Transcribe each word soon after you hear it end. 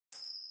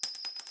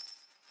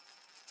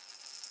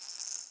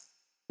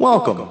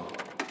Welcome.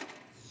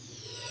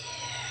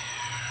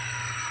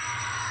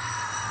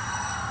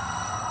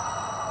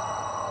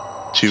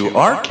 To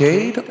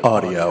Arcade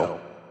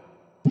Audio.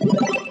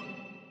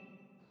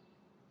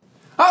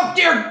 Oh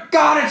dear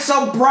God, it's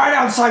so bright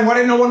outside. Why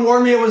didn't no one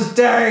warn me it was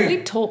day?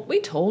 We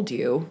told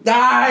you.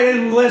 I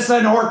didn't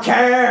listen or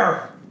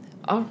care.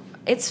 Oh,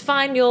 it's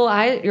fine. Your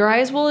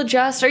eyes will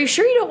adjust. Are you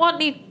sure you don't want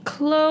any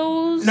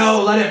clothes?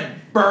 No, let it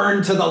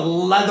burn to the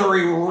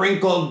leathery,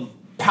 wrinkled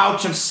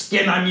pouch of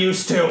skin I'm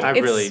used to.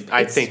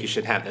 I think you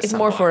should have this. It's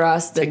more for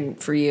us than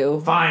for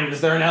you. Fine, is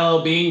there an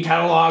LL Bean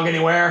catalog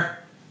anywhere?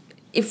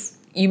 If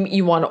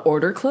you want to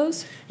order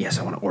clothes, Yes,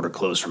 I want to order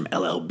clothes from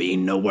LL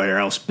Bean. Nowhere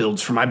else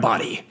builds for my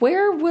body.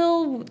 where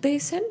will they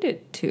send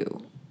it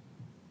to?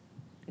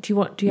 Do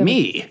you have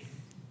Me?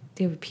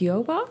 do you have a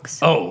PO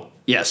box? Oh,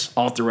 yes.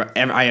 All through.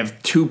 I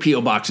have 2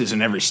 P.O. boxes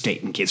in every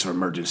state in case of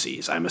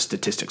emergencies. I'm a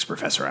statistics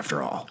professor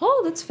after all.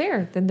 Oh, that's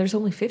fair. Then there's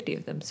only 50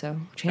 of them, so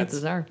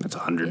chances are That's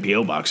 100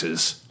 P.O.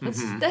 boxes.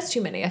 that's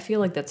too many. I feel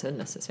like that's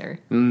unnecessary.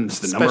 It's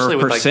the especially number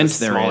of with percent like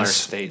the there smaller is.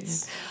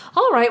 states.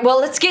 All right,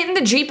 well, let's get in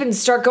the Jeep and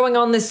start going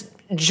on this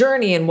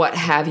journey and what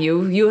have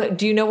you.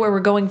 Do you know where we're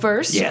going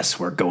first? Yes,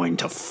 we're going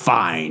to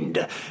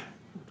find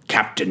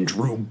Captain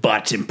Drew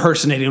Butt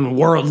impersonating a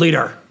world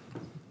leader.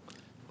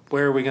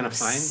 Where are we gonna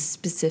find?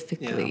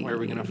 Specifically. Yeah, where are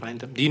we gonna find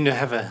them? Do you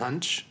have a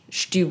hunch?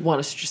 Do you want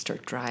us to just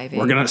start driving?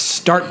 We're going to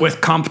start with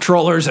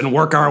comptrollers and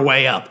work our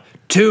way up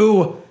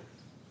to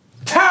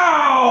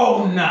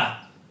town.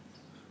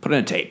 Put in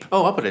a tape.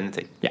 Oh, I'll put it in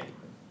the tape. Yeah.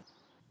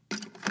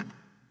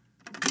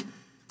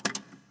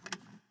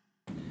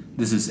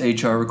 This is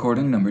HR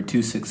recording number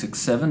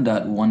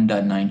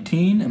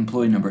 2667.1.19,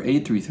 employee number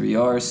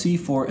 833R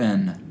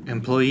C4N.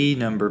 Employee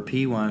number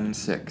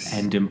P16.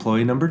 And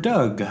employee number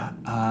Doug.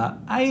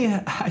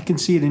 I can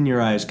see it in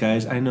your eyes,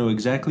 guys. I know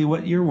exactly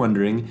what you're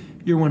wondering.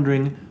 You're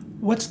wondering,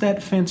 what's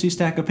that fancy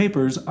stack of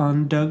papers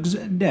on Doug's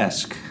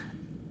desk?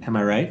 Am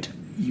I right?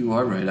 You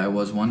are right, I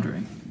was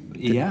wondering.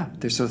 Yeah.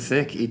 They're so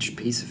thick, each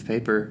piece of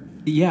paper.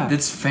 Yeah.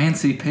 It's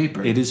fancy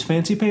paper. It is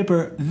fancy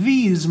paper.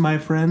 These, my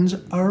friends,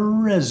 are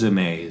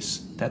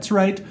resumes. That's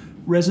right,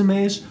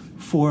 resumes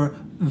for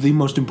the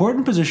most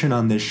important position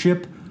on this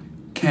ship,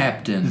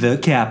 Captain. the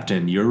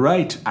captain. You're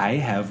right. I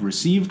have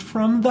received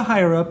from the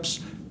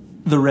higher-ups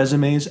the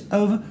resumes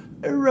of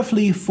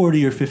roughly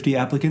 40 or 50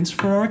 applicants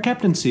for our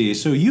captaincy.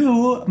 So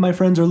you, my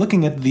friends, are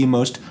looking at the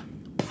most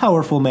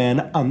powerful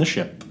man on the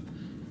ship.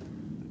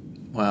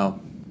 Wow.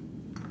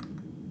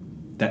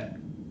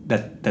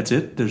 That's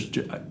it? There's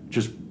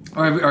just...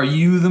 Are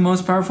you the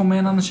most powerful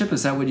man on the ship?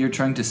 Is that what you're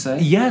trying to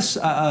say? Yes,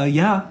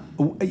 yeah.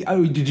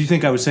 Did you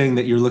think I was saying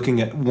that you're looking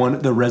at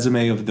the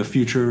resume of the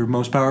future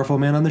most powerful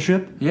man on the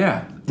ship?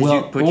 Yeah.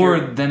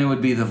 Then it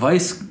would be the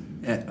vice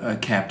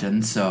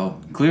captain, so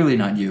clearly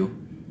not you.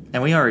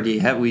 And we already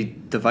have,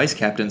 the vice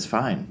captain's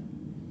fine.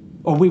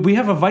 Oh, we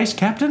have a vice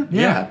captain?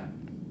 Yeah.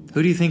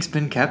 Who do you think's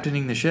been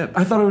captaining the ship?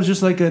 I thought it was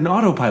just like an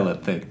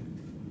autopilot thing.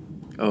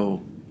 Oh,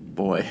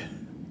 boy.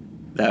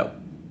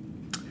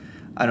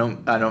 I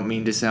don't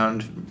mean to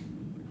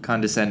sound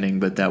condescending,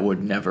 but that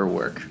would never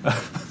work.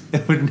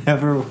 It would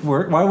never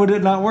work. Why would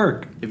it not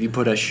work? If you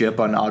put a ship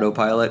on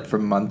autopilot for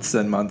months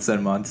and months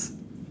and months,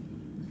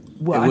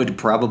 Well, it would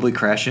probably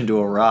crash into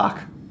a rock.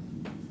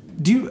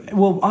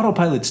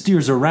 Autopilot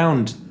steers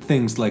around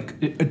things like...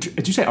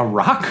 Did you say a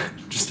rock?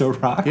 Just a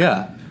rock?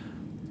 Yeah.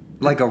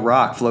 Like a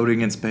rock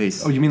floating in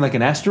space. Oh, you mean like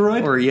an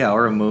asteroid? Or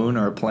a moon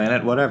or a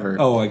planet, whatever.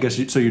 Oh, I guess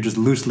so you just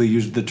loosely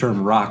used the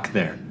term rock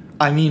there.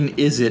 I mean,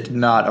 is it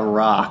not a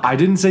rock? I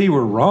didn't say you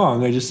were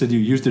wrong. I just said you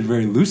used it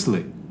very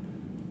loosely.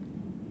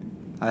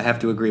 I have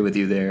to agree with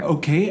you there.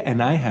 Okay,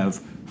 and I have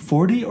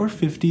 40 or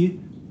 50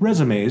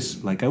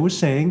 resumes, like I was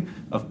saying,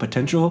 of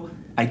potential,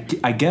 I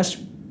guess,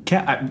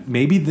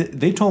 maybe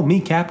they told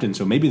me captain,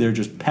 so maybe they're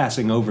just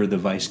passing over the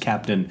vice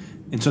captain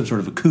in some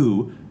sort of a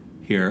coup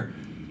here.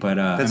 But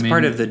That's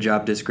part of the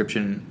job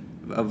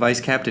description. A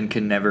vice captain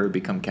can never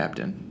become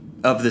captain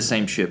of the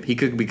same ship. He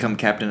could become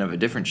captain of a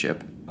different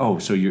ship. Oh,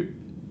 so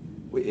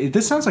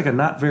this sounds like a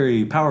not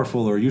very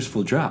powerful or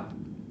useful job.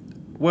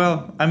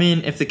 Well, I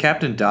mean, if the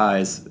captain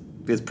dies,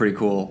 it's pretty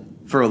cool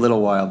for a little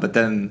while, but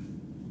then...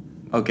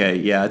 Okay,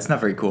 yeah, it's not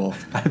very cool.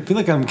 I feel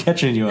like I'm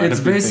catching you on It's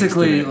a few things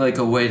basically today. like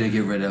a way to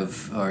get rid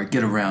of or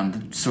get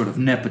around sort of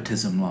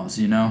nepotism laws,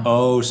 you know?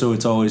 Oh, so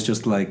it's always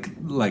just like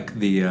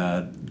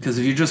the... Because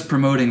if you're just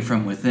promoting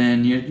from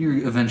within,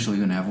 you're eventually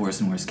going to have worse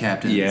and worse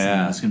captains. Yeah.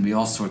 And there's going to be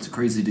all sorts of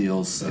crazy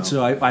deals.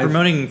 So I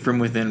Promoting from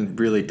within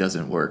really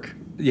doesn't work.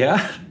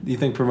 Yeah? You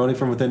think promoting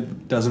from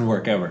within doesn't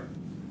work ever?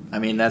 I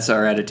mean, that's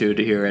our attitude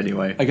here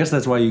anyway. I guess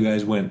that's why you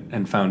guys went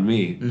and found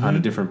me on a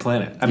different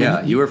planet. I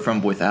Yeah, mean, you were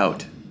from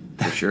without,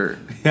 for sure.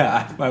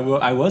 Yeah,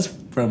 I was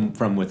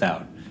from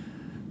without.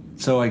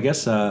 So I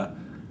guess I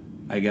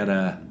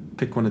gotta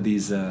pick one of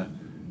these. I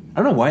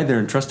don't know why they're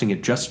entrusting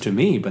it just to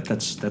me, but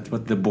that's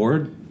what the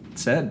board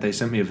said. They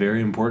sent me a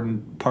very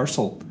important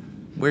parcel.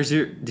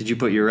 Did you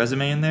put your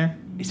resume in there?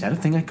 Is that a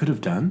thing I could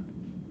have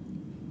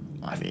done?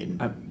 I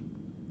mean,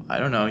 I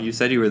don't know. You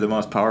said you were the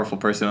most powerful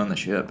person on the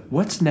ship.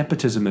 What's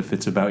nepotism if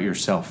it's about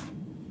yourself?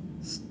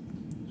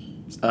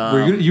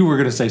 You were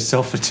gonna say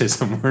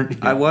selfitism, weren't you?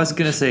 I was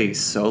gonna say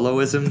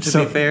soloism,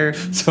 to be fair.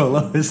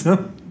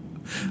 Soloism?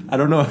 I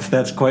don't know if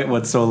that's quite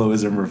what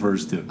soloism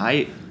refers to.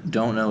 I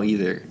don't know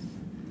either.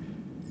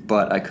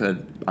 But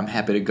I'm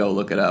happy to go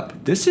look it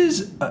up. This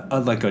is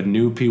like a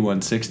new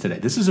P16 today.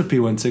 This is a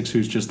P16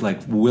 who's just like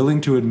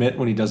willing to admit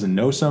when he doesn't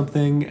know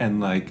something and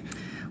like.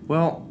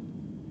 Well,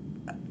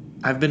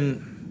 I've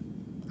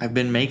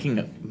been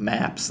making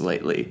maps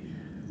lately.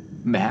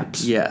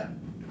 Maps? Yeah.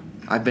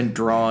 I've been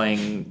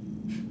drawing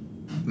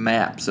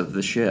maps of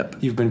the ship.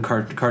 You've been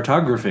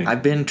cartographing.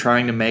 I've been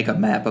trying to make a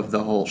map of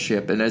the whole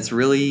ship, and it's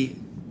really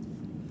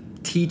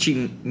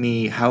teaching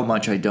me how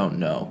much I don't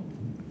know.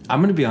 I'm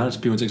going to be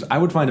honest, P16, I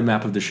would find a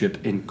map of the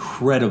ship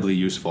incredibly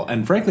useful.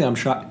 And frankly, I'm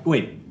shocked.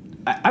 Wait,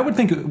 I would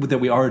think that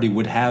we already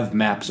would have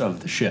maps of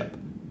the ship.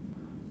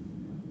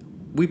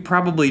 We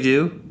probably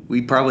do.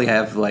 We probably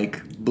have,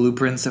 like,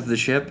 blueprints of the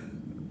ship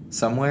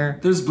somewhere.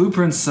 There's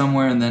blueprints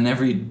somewhere, and then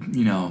every,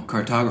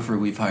 cartographer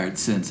we've hired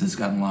since has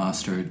gotten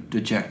lost or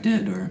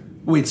dejected or...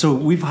 Wait, so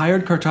we've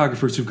hired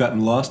cartographers who've gotten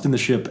lost in the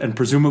ship and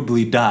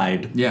presumably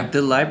died. Yeah.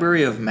 The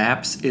library of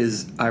maps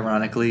is,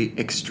 ironically,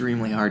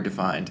 extremely hard to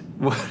find.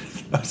 What?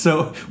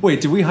 So,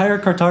 wait, did we hire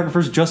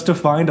cartographers just to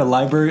find a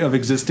library of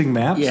existing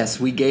maps? Yes,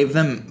 we gave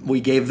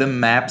them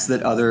maps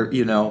that other,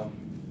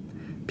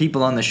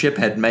 people on the ship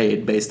had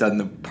made based on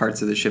the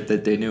parts of the ship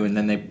that they knew, and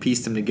then they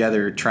pieced them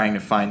together trying to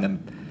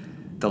find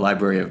the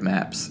library of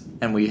maps.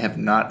 And we have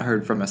not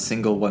heard from a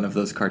single one of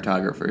those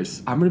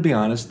cartographers. I'm going to be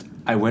honest.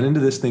 I went into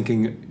this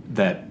thinking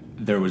that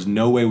there was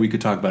no way we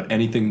could talk about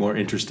anything more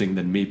interesting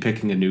than me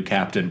picking a new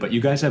captain, but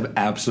you guys have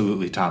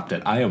absolutely topped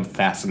it. I am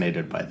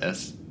fascinated by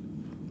this.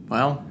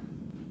 Well,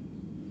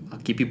 I'll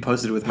keep you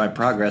posted with my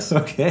progress.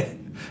 Okay.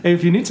 Hey,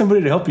 if you need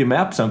somebody to help you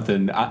map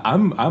something,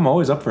 I'm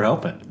always up for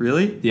helping.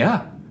 Really?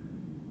 Yeah.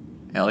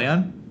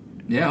 Elion?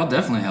 Yeah, I'll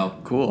definitely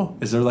help. Cool.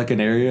 Is there like an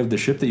area of the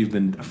ship that you've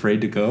been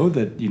afraid to go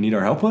that you need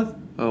our help with?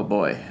 Oh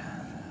boy.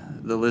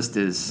 The list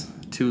is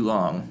too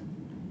long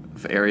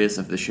of areas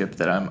of the ship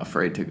that I'm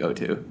afraid to go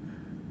to.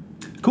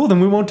 Cool, then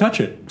we won't touch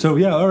it. So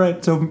yeah, all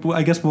right. So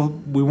I guess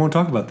we won't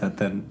talk about that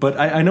then. But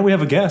I know we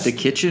have a guest. The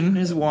kitchen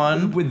is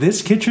one. With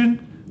this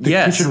kitchen? The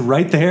Yes. kitchen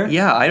right there?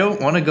 Yeah, I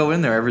don't want to go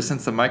in there ever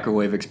since the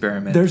microwave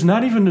experiment. There's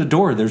not even a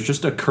door. There's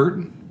just a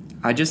curtain.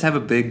 I just have a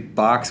big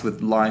box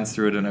with lines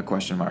through it and a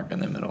question mark in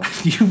the middle.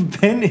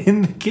 You've been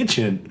in the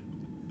kitchen.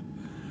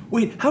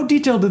 Wait, how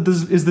detailed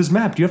is this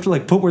map? Do you have to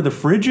like put where the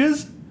fridge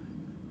is?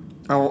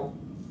 Oh,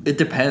 it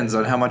depends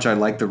on how much I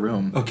like the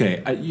room.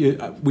 Okay,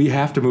 we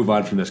have to move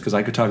on from this because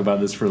I could talk about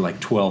this for like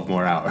 12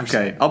 more hours.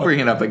 Okay, I'll bring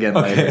it up again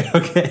later.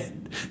 Okay.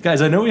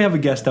 Guys, I know we have a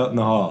guest out in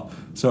the hall.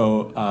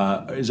 So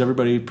is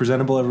everybody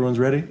presentable? Everyone's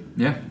ready?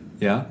 Yeah.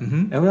 Yeah?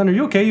 Mm-hmm. Elion, are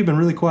you okay? You've been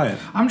really quiet.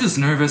 I'm just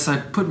nervous. I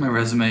put my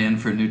resume in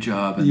for a new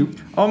job. And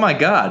Oh my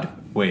god.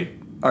 Wait.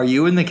 Are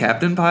you in the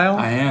captain pile?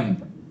 I am.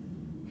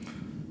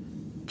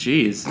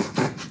 Jeez.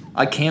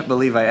 I can't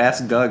believe I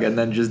asked Doug and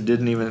then just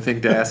didn't even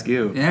think to ask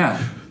you.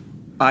 Yeah.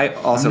 I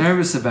also, I'm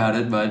nervous about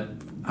it, but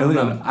I don't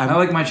know. I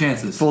like my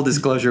chances. full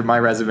disclosure, my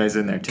resume's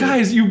in there too.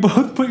 Guys, you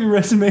both put your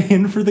resume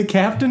in for the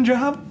captain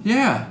job?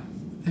 Yeah.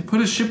 They put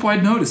a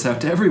ship-wide notice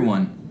out to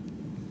everyone.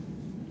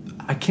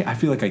 I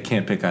feel like I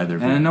can't pick either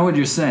of you. And I know what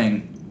you're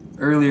saying.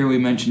 Earlier we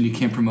mentioned you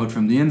can't promote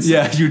from the inside.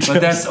 Yeah, you just...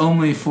 But that's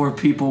only for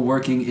people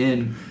working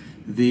in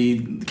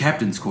the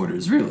captain's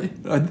quarters, really.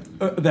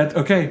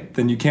 Okay,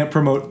 then you can't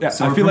promote...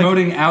 So I we're feel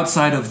promoting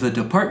outside of the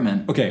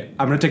department. Okay,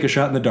 I'm going to take a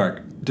shot in the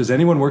dark. Does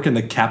anyone work in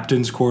the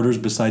captain's quarters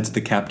besides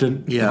the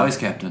captain? The Yeah. vice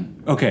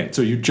captain. Okay,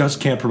 so you just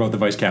can't promote the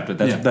vice captain.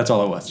 That's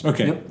all it was.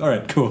 Okay, Yep. all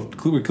right, cool.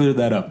 We cleared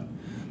that up.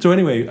 So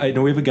anyway, I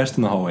know we have a guest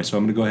in the hallway, so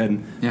I'm going to go ahead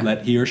and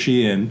let he or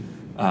she in.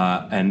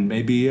 And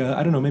maybe,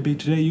 I don't know, maybe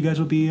today you guys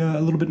will be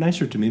a little bit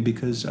nicer to me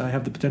because I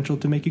have the potential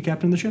to make you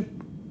captain of the ship.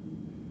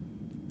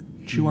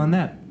 Chew on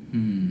that.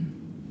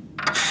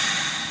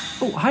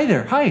 Oh, hi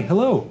there. Hi,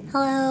 hello.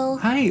 Hello.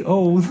 Hi.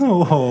 Oh,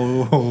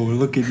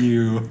 look at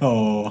you.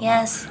 Oh.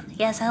 Yes,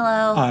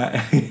 hello.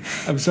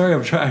 I'm sorry.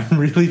 I'm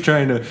really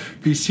trying to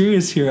be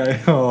serious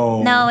here.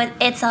 No,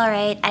 it's all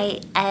right.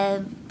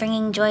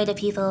 Bringing joy to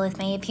people with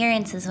my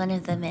appearance is one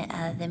of the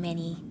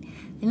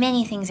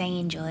many things I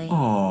enjoy.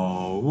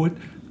 Oh,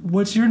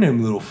 what's your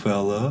name, little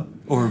fella?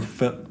 Or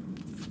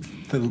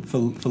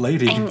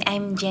lady?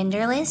 I'm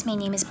genderless. My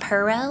name is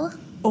Purro.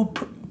 Oh,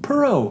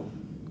 Purro.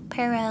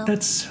 Purro.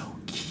 That's so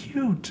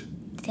cute.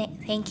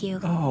 Thank you.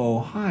 Oh,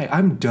 hi.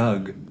 I'm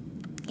Doug.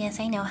 Yes,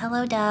 I know.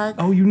 Hello, Doug.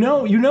 Oh, you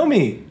know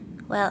me.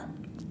 Well,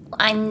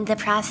 I'm in the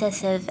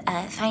process of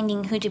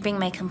finding who to bring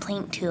my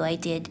complaint to. I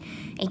did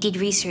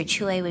research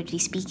who I would be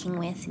speaking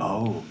with.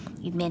 Oh.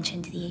 You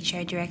mentioned the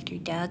HR director,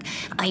 Doug.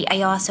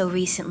 I also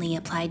recently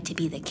applied to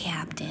be the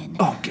captain.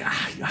 Oh,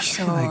 God. I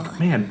feel like,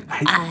 man.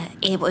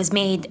 It was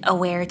made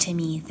aware to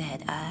me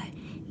that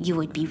you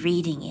would be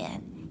reading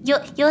it.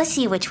 You'll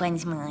see which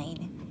one's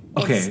mine.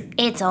 Okay.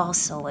 It's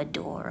also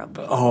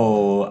adorable.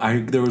 Oh,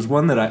 there was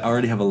one that I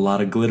already have a lot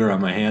of glitter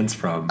on my hands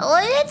from. Oh,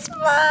 it's mine.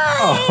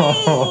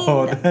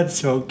 Oh, that's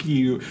so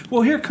cute.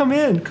 Well, here, come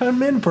in,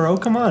 Pearl.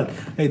 Come on.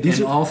 Hey, these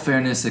In are. all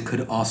fairness, it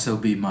could also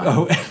be mine.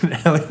 Oh, and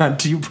Elion,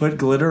 do you put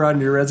glitter on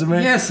your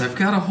resume? Yes, I've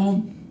got a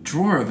whole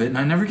drawer of it, and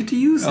I never get to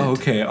use it. Oh,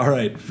 okay, all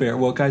right, fair.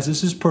 Well, guys,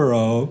 this is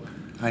Pearl.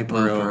 Hi,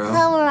 Hello, bro. bro.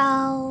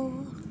 Hello.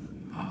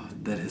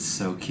 That is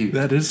so cute.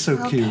 That is so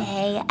cute.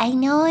 Okay, I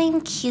know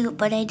I'm cute,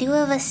 but I do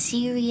have a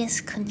serious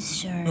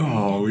concern.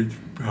 Oh,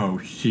 how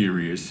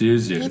serious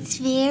is it? It's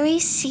very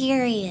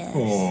serious.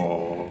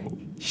 Oh,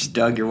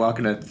 Doug, you're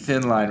walking a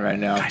thin line right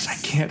now. guys, I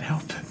can't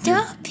help it.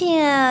 Stop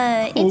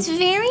it. It's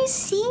very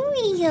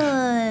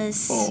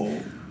serious.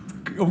 Oh,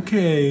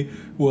 okay.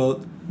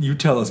 Well, you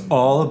tell us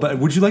all about.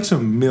 Would you like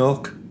some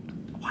milk?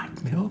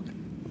 What milk?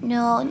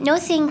 No,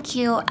 thank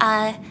you.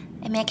 I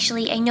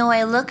know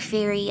I look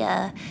very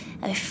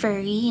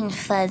furry and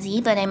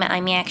fuzzy, but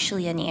I'm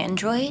actually an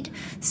android,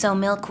 so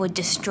milk would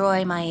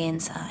destroy my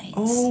insides.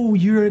 Oh,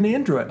 you're an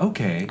android.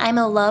 Okay. I'm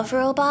a love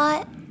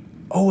robot.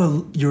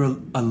 Oh, you're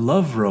a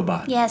love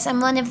robot. Yes,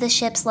 I'm one of the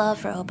ship's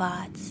love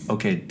robots.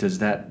 Okay, does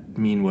that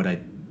mean what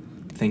I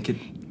think it?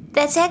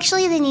 That's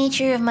actually the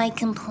nature of my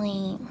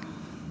complaint.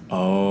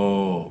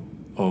 Oh,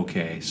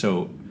 okay.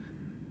 So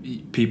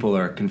people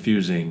are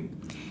confusing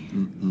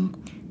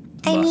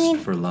I lust mean-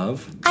 for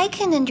love. I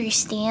can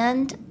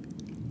understand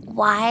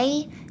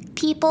why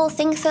people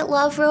think that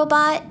love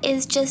robot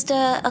is just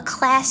a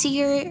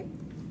classier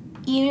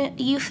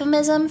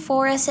euphemism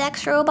for a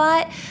sex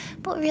robot,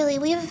 but really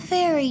we have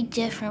very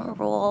different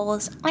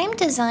roles. I'm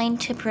designed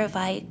to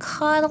provide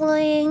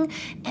cuddling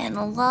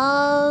and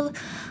love.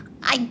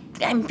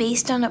 I'm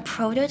based on a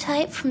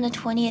prototype from the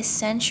 20th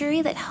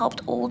century that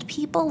helped old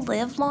people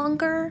live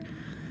longer.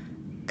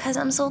 'Cause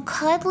I'm so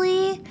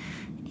cuddly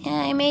and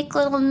I make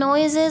little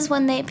noises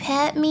when they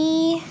pet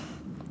me.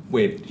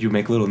 Wait, you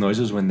make little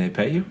noises when they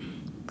pet you?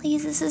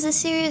 Please, this is a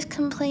serious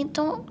complaint.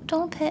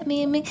 Don't pet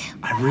me and me.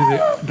 I really.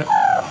 No.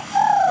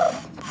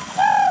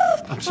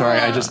 I'm sorry.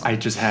 I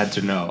just had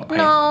to know.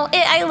 No,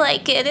 I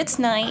like it. It's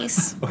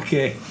nice.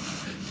 Okay.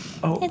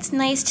 It's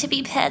nice to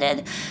be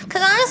petted.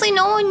 Because honestly,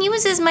 no one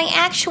uses my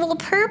actual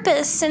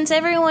purpose since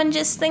everyone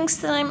just thinks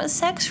that I'm a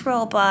sex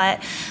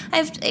robot.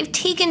 I've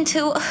taken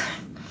to,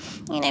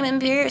 and I'm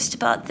embarrassed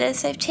about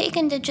this, I've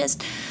taken to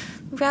just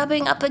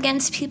rubbing up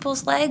against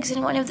people's legs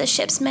in one of the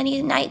ship's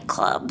many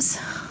nightclubs.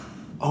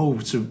 Oh,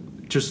 so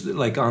just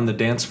like on the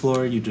dance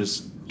floor, you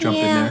just jump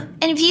in there?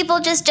 And people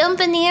just jump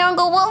in the air and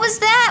go, "What was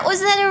that? Was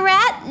that a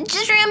rat? It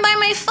just ran by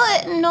my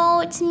foot." No,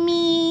 it's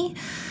me.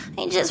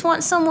 I just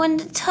want someone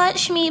to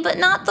touch me, but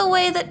not the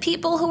way that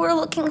people who are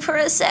looking for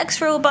a sex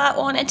robot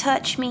want to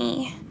touch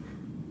me.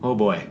 Oh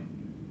boy.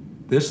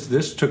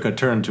 This took a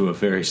turn to a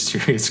very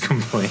serious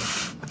complaint.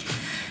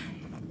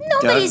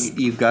 Nobody's. Doug,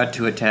 you got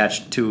too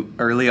attached too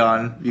early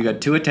on. You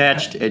got too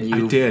attached, and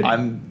you. I did.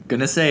 I'm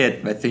gonna say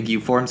it. I think you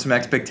formed some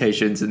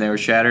expectations, and they were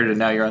shattered, and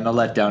now you're on the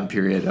letdown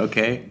period.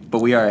 Okay, but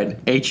we are an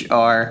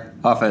HR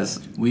office.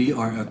 We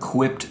are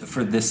equipped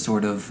for this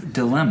sort of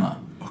dilemma.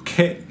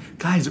 Okay.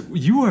 Guys,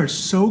 you are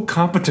so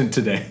competent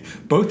today.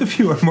 Both of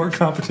you are more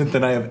competent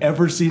than I have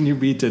ever seen you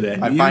be today.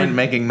 I find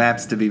making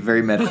maps to be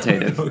very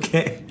meditative.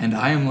 Okay. And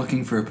I am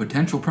looking for a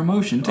potential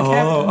promotion to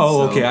captain.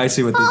 Oh, so- okay. I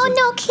see what this Oh, is.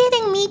 no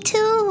kidding, me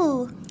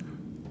too.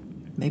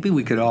 Maybe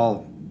we could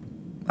all.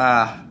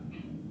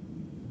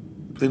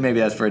 Maybe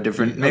that's for a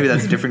different. Maybe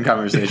that's a different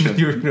conversation.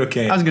 You're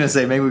okay. I was gonna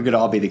say maybe we could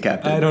all be the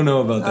captain. I don't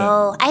know about that.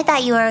 Oh, I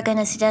thought you were going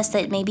to suggest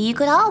that maybe you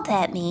could all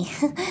pet me.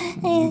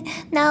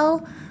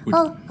 No?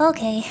 Oh,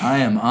 okay. I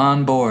am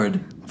on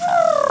board.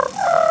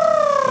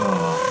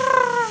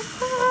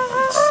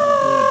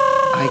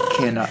 I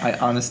cannot.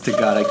 Honest to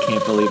God, I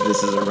can't believe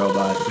this is a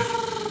robot.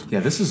 Yeah,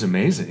 this is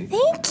amazing.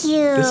 Thank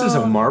you. This is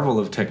a marvel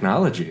of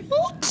technology.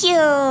 Thank you.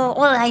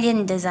 Well, I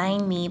didn't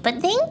design me,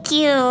 but thank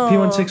you.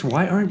 P16,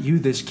 why aren't you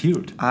this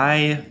cute?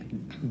 I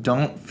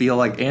don't feel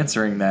like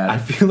answering that. I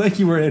feel like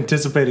you were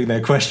anticipating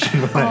that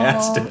question when I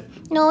asked it.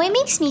 No, it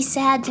makes me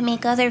sad to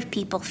make other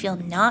people feel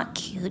not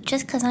cute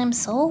just because I'm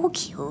so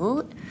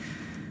cute.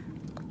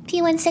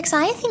 P16,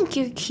 I think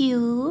you're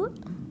cute.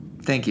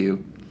 Thank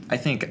you. I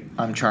think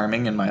I'm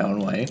charming in my own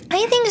way.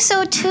 I think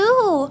so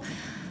too.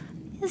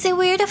 Is it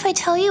weird if I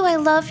tell you I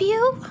love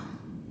you?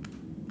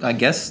 I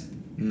guess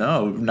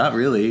no, not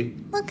really.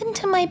 Look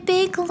into my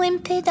big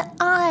limpid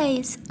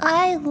eyes.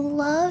 I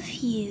love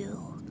you.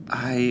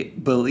 I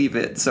believe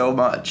it so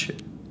much.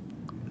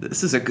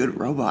 This is a good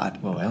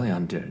robot. Well,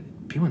 Elion,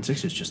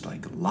 P16 is just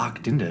like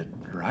locked into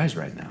her eyes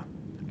right now.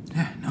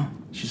 Yeah, no.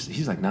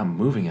 He's like not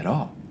moving at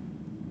all.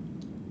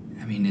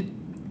 I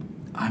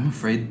mean, I'm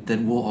afraid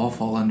that we'll all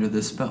fall under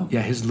this spell.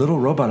 Yeah, his little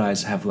robot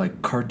eyes have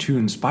like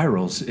cartoon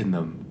spirals in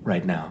them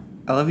right now.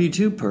 I love you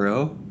too,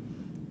 Puro.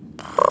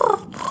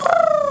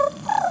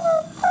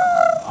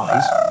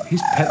 Oh,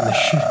 he's petting the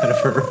shit out of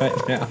her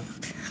right now.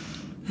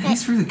 Yeah,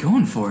 he's really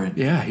going for it.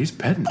 Yeah, he's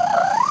petting.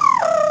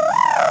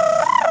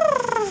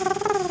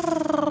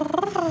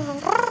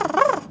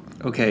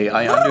 Okay,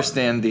 I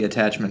understand the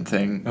attachment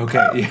thing.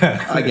 Okay,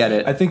 yeah. I get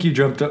it. I think you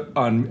jumped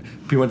on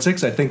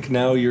P16. I think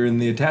now you're in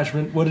the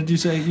attachment. What did you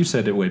say? You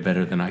said it way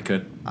better than I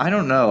could. I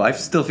don't know. I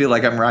still feel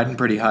like I'm riding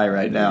pretty high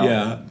right now.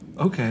 Yeah.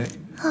 Okay.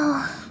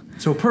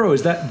 So, Puro,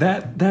 is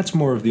that's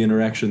more of the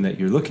interaction that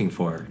you're looking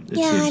for? It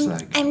seems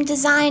like. I'm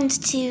designed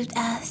to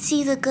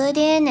see the good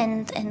in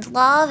and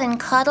love and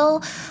cuddle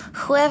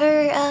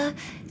whoever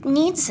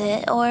needs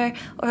it or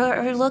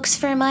looks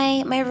for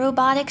my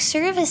robotic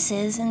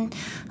services. And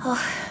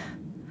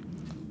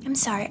I'm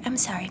sorry,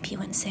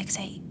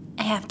 P16.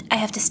 I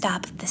have to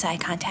stop this eye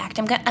contact.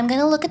 I'm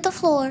gonna look at the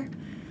floor.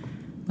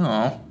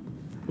 Oh.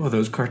 Well,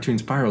 those cartoon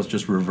spirals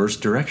just reverse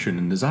direction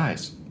in his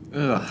eyes.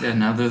 Ugh. Yeah,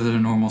 now they're the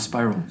normal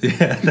spiral.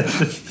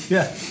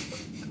 Yeah.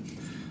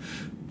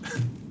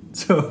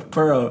 So,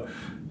 Puro,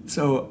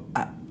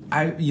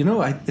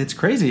 it's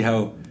crazy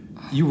how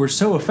you were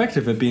so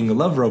effective at being a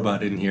love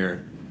robot in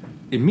here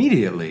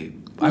immediately.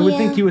 I would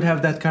think you would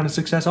have that kind of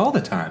success all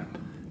the time.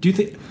 Do you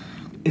think,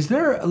 is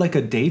there like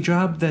a day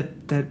job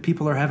that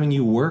people are having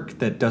you work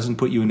that doesn't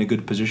put you in a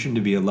good position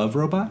to be a love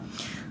robot?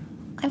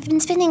 I've been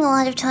spending a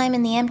lot of time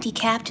in the empty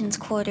captain's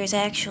quarters,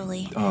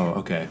 actually. Oh,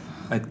 okay.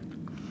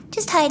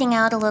 Just hiding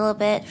out a little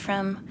bit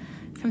from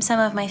some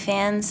of my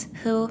fans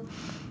who...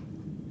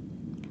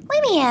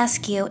 Let me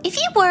ask you, if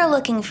you were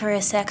looking for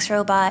a sex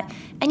robot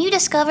and you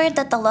discovered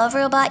that the love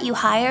robot you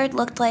hired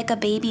looked like a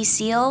baby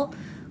seal,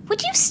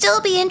 would you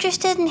still be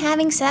interested in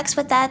having sex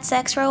with that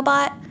sex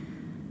robot?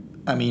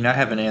 I mean, I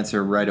have an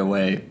answer right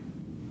away.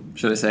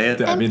 Should I say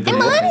it? I mean,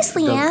 I'm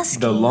honestly asking.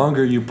 The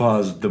longer you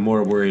paused, the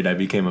more worried I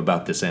became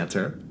about this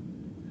answer.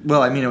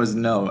 Well, I mean, it was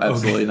no,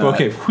 absolutely not.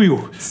 Okay,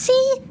 whew.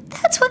 See,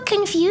 that's what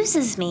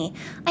confuses me.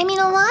 I mean,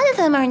 a lot of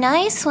them are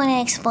nice when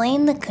I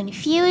explain the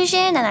confusion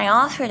and I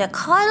offer to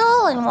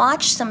cuddle and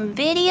watch some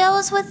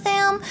videos with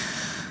them.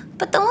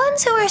 But the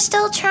ones who are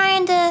still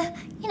trying to,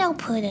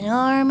 put an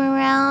arm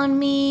around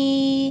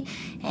me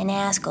and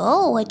ask,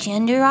 oh, what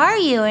gender are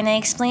you? And I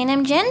explain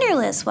I'm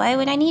genderless. Why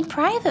would I need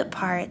private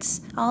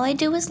parts? All I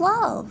do is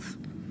love.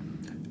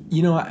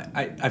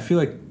 I feel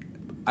like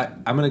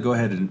I'm going to go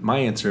ahead and my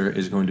answer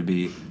is going to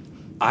be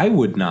I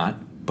would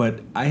not,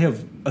 but I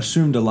have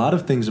assumed a lot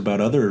of things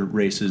about other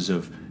races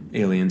of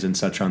aliens and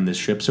such on this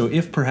ship. So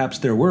if perhaps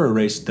there were a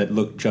race that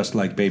looked just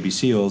like baby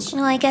seals...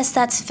 Well, I guess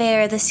that's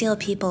fair. The seal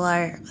people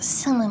are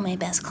some of my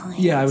best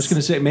clients. Yeah, I was going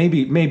to say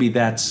maybe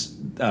that's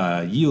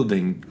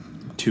yielding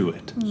to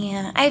it.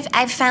 Yeah,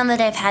 I've found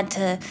that I've had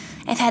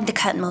to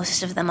cut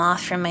most of them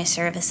off from my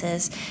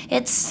services.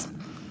 It's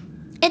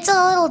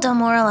a little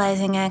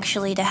demoralizing,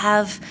 actually, to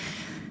have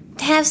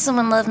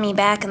someone love me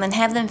back and then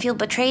have them feel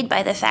betrayed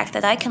by the fact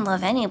that I can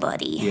love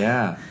anybody.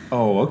 Yeah.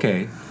 Oh,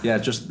 okay. Yeah,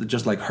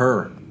 just like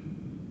Her.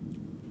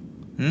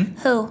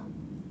 Who?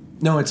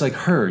 No, it's like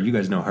Her. You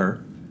guys know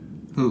Her.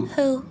 Who?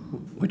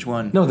 Which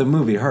one? No, the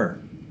movie Her.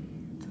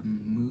 The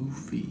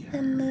movie.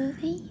 The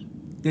movie?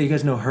 Yeah, you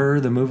guys know Her,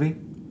 the movie?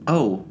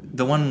 Oh,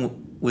 the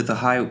one with the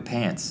high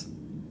pants.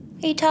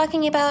 Are you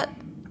talking about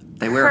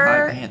They wear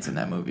Her? high pants in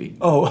that movie.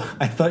 Oh,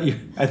 I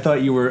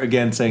thought you were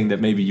again saying that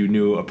maybe you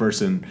knew a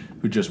person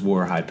who just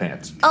wore high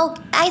pants. Oh,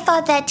 I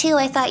thought that too.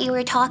 I thought you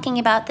were talking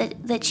about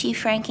the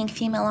chief-ranking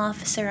female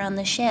officer on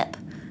the ship.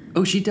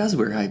 Oh, she does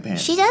wear high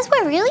pants. She does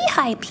wear really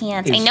high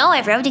pants. I know,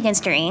 I've rubbed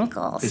against her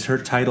ankles. Is her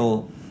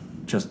title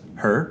just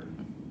Her?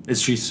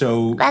 Is she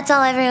so? That's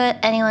all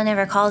anyone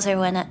ever calls her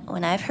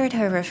when I've heard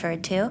her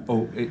referred to.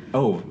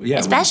 Oh, yeah.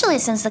 Especially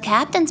since the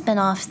captain's been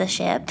off the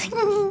ship.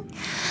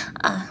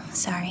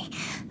 Sorry.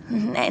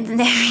 And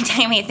every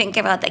time I think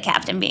about the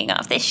captain being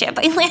off the ship,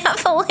 I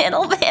laugh a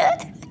little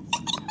bit.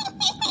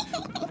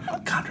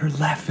 God, her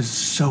laugh is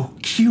so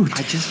cute.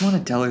 I just want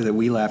to tell her that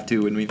we laugh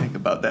too when we think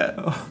about that.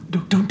 Oh,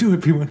 don't do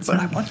it, P1. But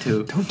I want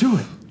to. Don't do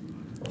it.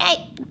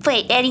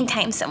 But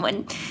anytime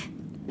someone,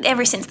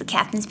 ever since the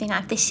captain's been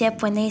off the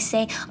ship, when they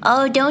say,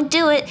 oh, don't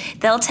do it,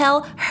 they'll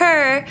tell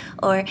her,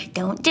 or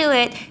don't do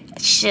it,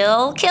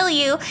 she'll kill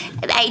you.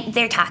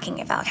 They're talking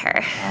about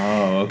her.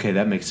 Oh, okay,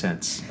 that makes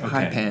sense. Okay.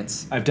 High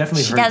pants. I've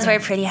definitely She heard does that. wear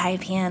pretty high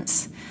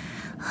pants.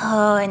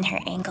 Oh, and her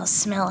ankles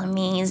smell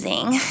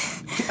amazing.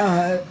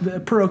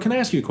 Puro, can I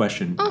ask you a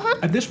question?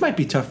 Mm-hmm. This might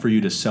be tough for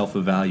you to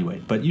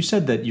self-evaluate, but you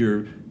said that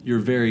you're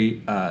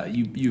very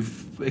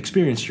you've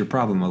experienced your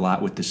problem a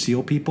lot with the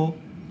seal people.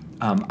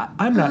 I'm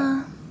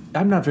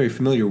not very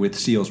familiar with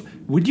seals.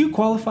 Would you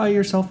qualify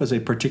yourself as a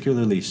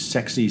particularly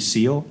sexy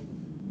seal?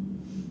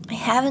 I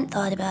haven't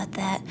thought about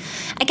that.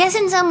 I guess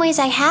in some ways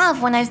I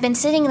have when I've been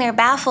sitting there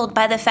baffled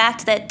by the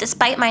fact that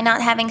despite my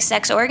not having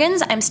sex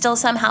organs, I'm still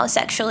somehow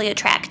sexually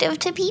attractive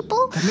to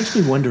people. That makes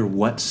me wonder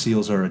what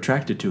seals are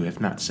attracted to, if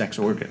not sex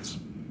organs.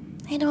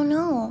 I don't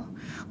know.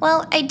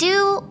 Well, I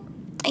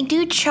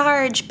do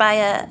charge by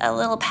a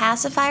little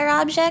pacifier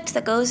object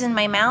that goes in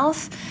my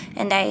mouth,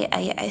 and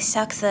I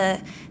suck the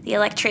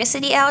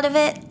electricity out of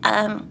it.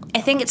 I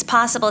think it's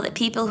possible that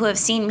people who have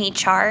seen me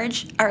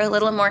charge are a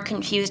little more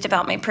confused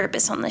about my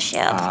purpose on the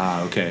ship.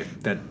 Ah, okay.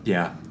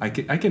 Yeah. I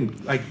can.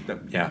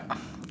 Yeah.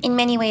 In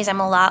many ways, I'm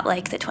a lot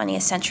like the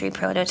 20th century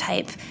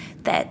prototype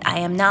that I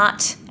am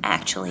not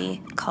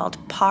actually called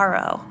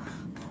Paro.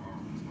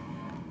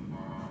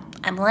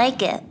 I'm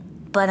like it,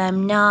 but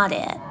I'm not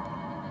it.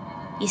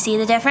 You see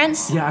the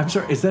difference? Yeah, I'm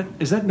sorry. Is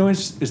that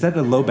noise? Is that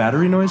a low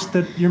battery noise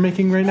that you're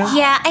making right now?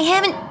 Yeah, I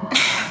haven't...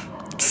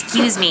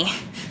 Excuse me.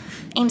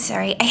 I'm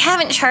sorry. I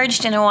haven't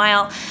charged in a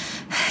while,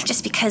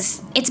 just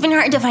because it's been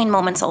hard to find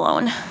moments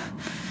alone.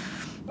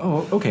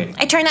 Oh, okay.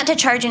 I try not to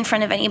charge in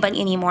front of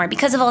anybody anymore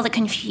because of all the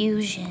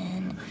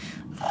confusion.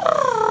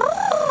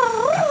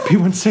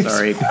 P16.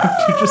 Sorry. You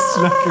just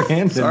snuck your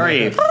hand in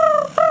Sorry. there.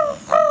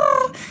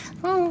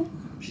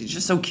 She's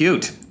just so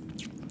cute.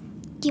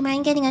 Do you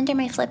mind getting under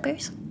my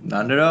flippers?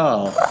 Not at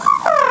all.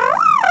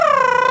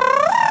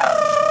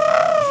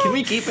 Can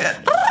we keep it?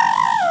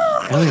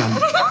 Elion,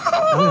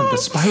 the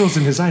spirals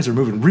in his eyes are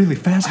moving really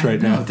fast right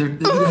No, now. they're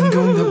going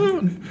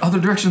the other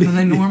direction than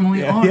they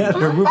normally are. Yeah,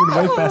 they're moving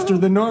way faster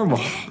than normal.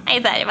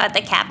 I thought about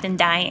the captain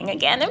dying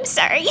again. I'm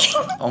sorry.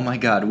 Oh my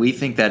god, we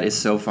think that is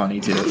so funny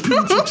too.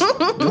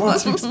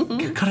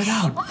 Cut it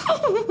out.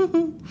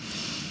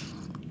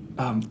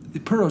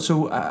 Puro,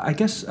 so I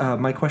guess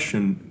my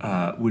question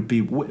would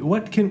be,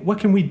 what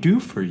can we do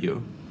for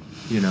you?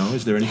 You know,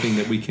 is there anything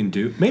that we can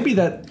do? Maybe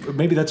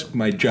that's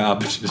my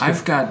job.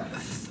 I've got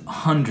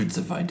hundreds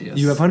of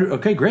ideas. You have 100.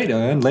 Okay, great.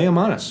 And lay them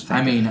on us.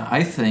 I mean,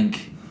 I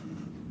think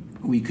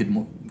we could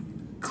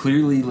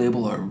clearly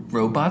label our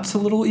robots a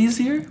little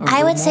easier.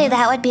 I would say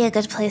that would be a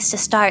good place to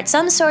start.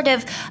 Some sort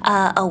of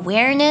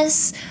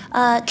awareness,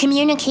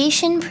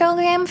 communication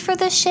program for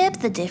the ship.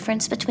 The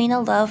difference between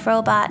a love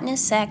robot and a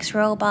sex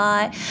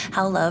robot.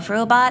 How love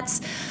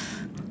robots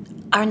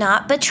are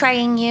not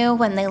betraying you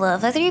when they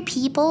love other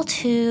people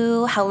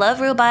too. How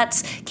love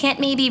robots can't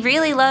maybe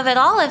really love at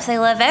all if they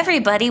love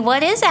everybody.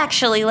 What is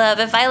actually love?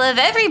 If I love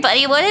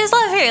everybody, what is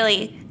love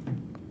really?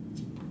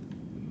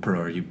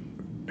 Puro, are you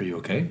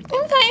okay?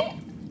 I'm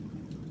fine.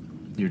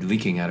 You're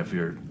leaking out of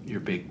your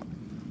big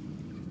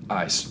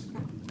eyes.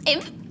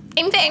 I'm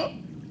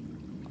fine.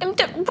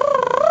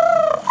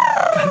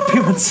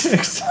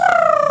 P16.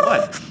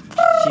 What?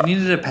 She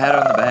needed a pat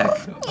on the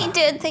back. I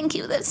did, thank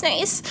you, that's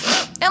nice.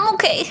 I'm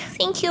okay,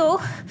 thank you.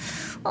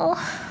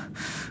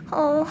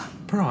 Oh.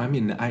 Puro, I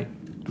mean,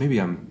 maybe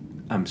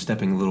I'm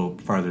stepping a little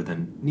farther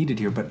than needed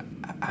here, but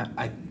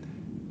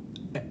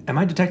am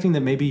I detecting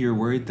that maybe you're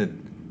worried that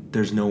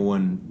there's no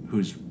one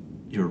who's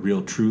your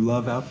real true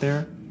love out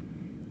there?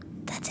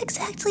 That's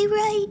exactly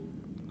right.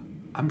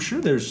 I'm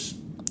sure there's.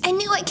 I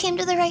knew I came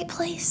to the right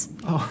place.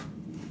 Oh,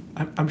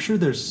 I'm sure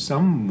there's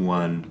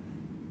someone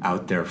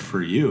out there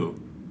for you.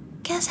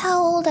 Guess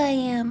how old I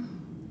am?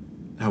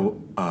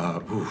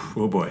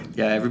 Oh boy.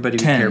 Yeah, everybody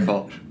be 10.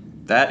 careful.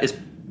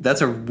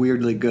 That's a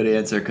weirdly good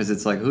answer because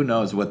it's like, who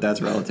knows what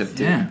that's relative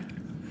to. Yeah.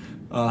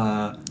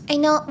 I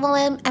know,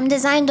 well, I'm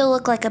designed to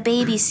look like a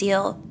baby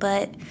seal,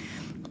 but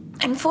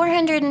I'm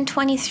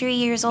 423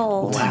 years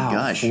old. Wow,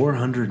 gosh.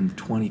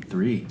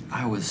 423.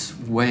 I was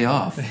way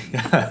off.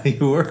 Yeah,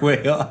 you were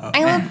way off.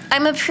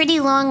 I'm a pretty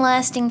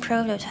long-lasting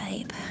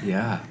prototype.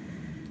 Yeah.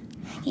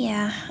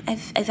 Yeah,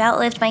 I've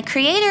outlived my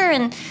creator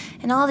and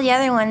all the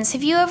other ones.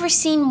 Have you ever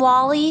seen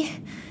WALL-E?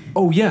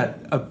 Oh yeah,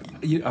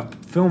 a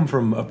film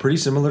from a pretty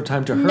similar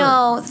time to her.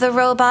 No, the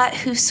robot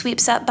who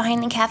sweeps up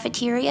behind the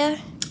cafeteria.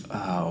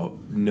 Oh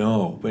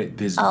no, wait,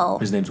 his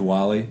name's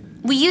Wally.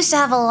 We used to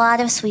have a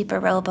lot of sweeper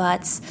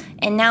robots,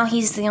 and now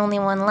he's the only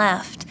one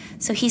left.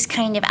 So he's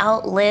kind of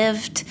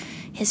outlived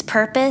his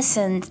purpose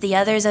and the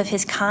others of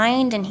his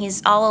kind, and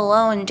he's all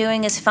alone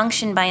doing his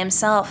function by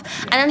himself.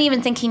 I don't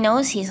even think he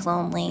knows he's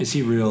lonely. Is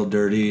he real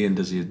dirty, and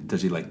does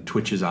he like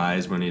twitch his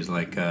eyes when he's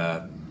like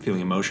feeling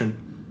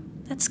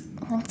emotion?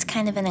 That's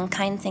kind of an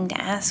unkind thing to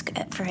ask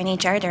for an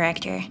HR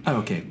director. Oh,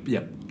 okay.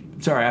 Yep.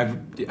 Sorry.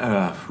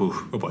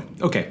 Oh boy.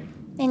 Okay.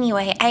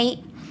 Anyway, I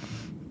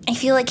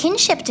feel a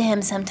kinship to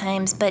him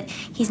sometimes, but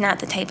he's not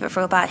the type of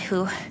robot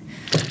who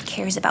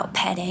cares about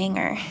petting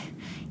or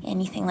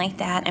anything like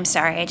that. I'm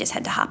sorry, I just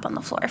had to hop on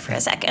the floor for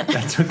a second.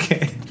 That's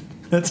okay.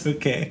 That's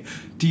okay.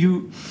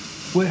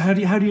 How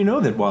do you know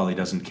that Wally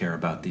doesn't care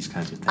about these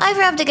kinds of things? I've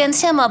rubbed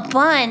against him a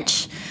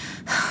bunch.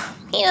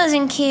 He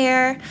doesn't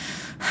care.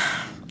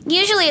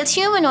 Usually it's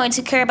humanoids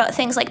who care about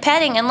things like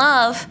petting and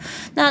love,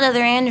 not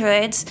other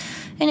androids.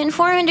 And in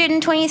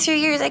 423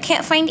 years, I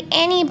can't find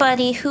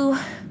anybody who,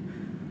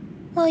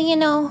 well, you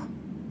know,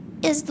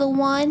 is the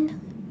one.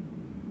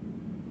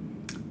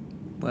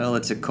 Well,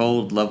 it's a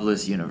cold,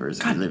 loveless universe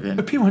we live in.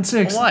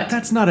 P16. What?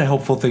 That's not a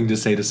helpful thing to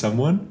say to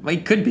someone. Well,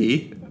 it could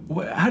be.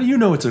 How do you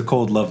know it's a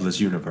cold, loveless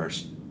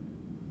universe?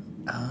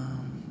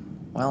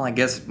 Well, I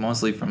guess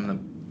mostly from the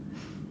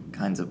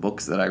kinds of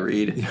books that I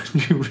read.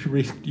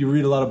 You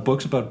read a lot of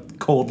books about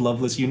cold,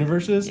 loveless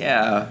universes?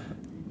 Yeah,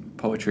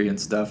 poetry and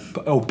stuff.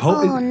 Oh,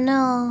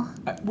 no.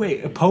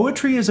 Wait,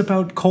 poetry is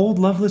about cold,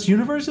 loveless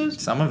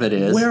universes? Some of it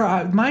is.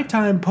 My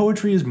time,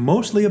 poetry is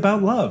mostly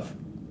about love.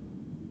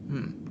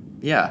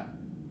 Yeah.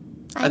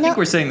 I know- think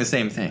we're saying the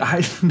same thing.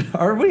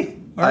 Are we?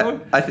 I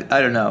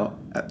don't know.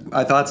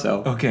 I thought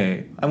so.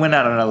 Okay. I went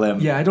out on a limb.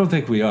 Yeah, I don't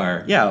think we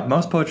are. Yeah,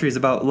 most poetry is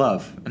about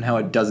love and how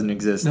it doesn't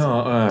exist.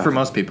 No, for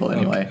most people,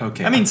 anyway.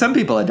 okay. I mean, some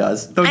people it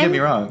does. Don't get me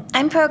wrong.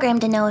 I'm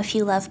programmed to know a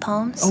few love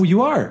poems. Oh,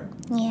 you are?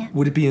 Yeah.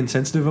 Would it be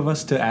insensitive of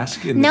us to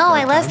ask in this No, dark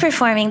I love time?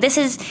 performing. This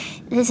is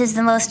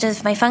the most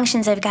of my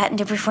functions I've gotten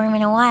to perform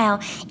in a while.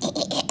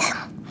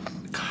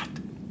 God,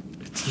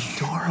 it's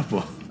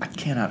adorable. I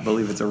cannot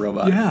believe it's a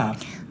robot. Yeah.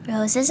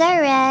 Roses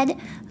are red,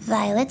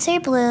 violets are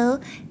blue.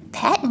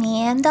 Pet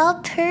me and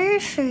I'll purr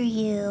for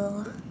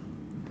you.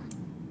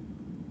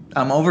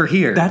 I'm over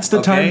here. That's the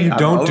okay? time you I'm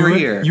don't do over it.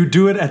 here. You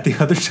do it at the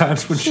other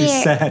times when she's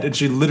Here. sad and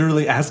she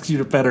literally asks you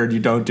to pet her and you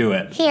don't do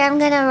it. Here, I'm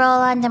gonna roll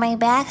onto my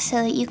back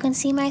so that you can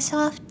see my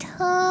soft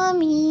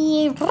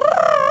tummy.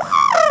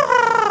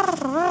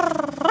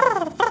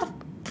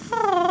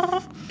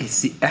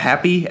 Is he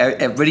happy?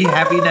 Everybody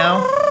happy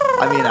now?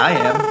 I mean, I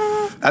am.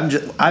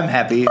 I'm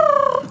happy.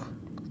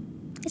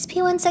 Is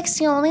P16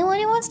 the only one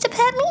who wants to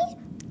pet me?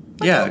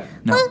 Yeah.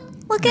 No.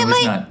 Look No, at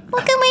he's my not.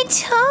 look at my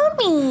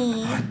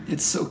tummy.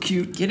 It's so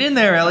cute. Get in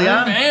there, Elian.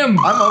 I am.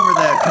 I'm over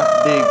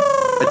that big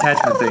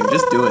attachment thing.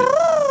 Just do it.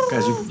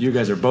 Guys, you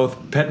guys are both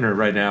petting her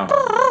right now.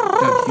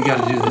 Look, you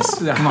gotta do this.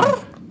 Come on.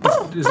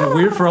 Is it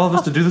weird for all of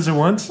us to do this at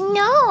once?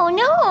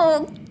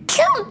 No,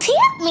 come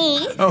pet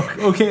me. Oh,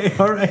 okay,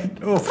 all right.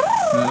 Oh,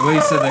 The way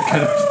you said that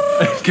kind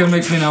of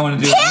makes me not want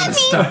to do it. I'm Pet gonna me,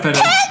 stop it.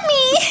 pet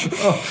me.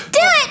 Do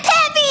it,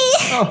 pet me.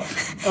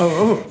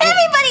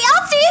 Everybody,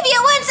 all three of you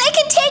at once. I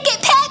can take it,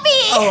 pet me.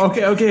 oh,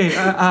 okay.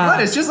 What?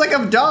 It's just like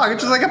a dog.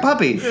 It's just like a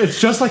puppy. It's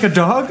just like a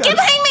dog? Get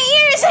behind my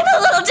ears. I'm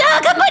a little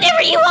dog. I'm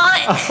whatever you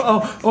want.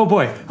 Oh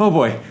boy.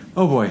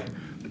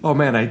 Oh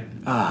man,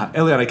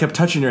 Elian, I kept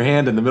touching your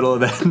hand in the middle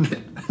of that and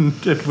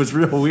it was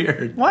real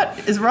weird. What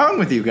is wrong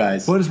with you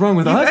guys? What is wrong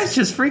with you us? guys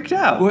just freaked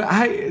out. Well,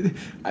 I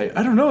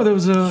don't know. There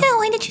was a. Yeah,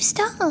 why did you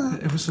stop?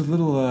 It was a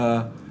little.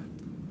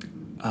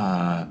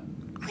 Why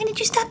did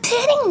you stop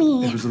petting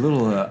me? It was a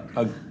little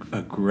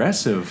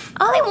aggressive.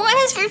 All I want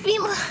is for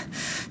people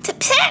to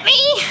pet me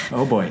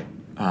Oh boy.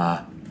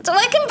 so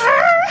I can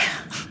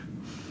purr.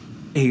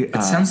 Hey,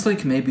 It sounds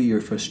like maybe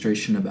your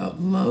frustration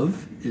about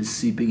love is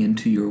seeping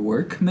into your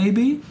work,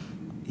 maybe?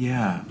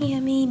 yeah. Yeah,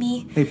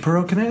 maybe. Hey,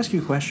 Pearl, can I ask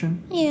you a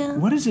question? Yeah.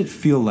 What does it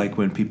feel like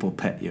when people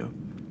pet you?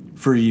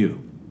 For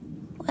you?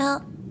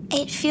 Well,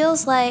 it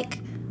feels like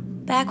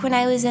back when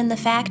I was in the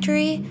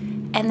factory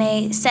and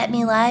they set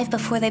me live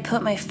before they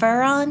put my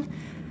fur on.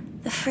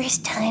 The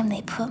first time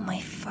they put my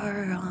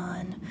fur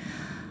on.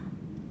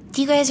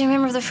 Do you guys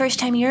remember the first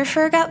time your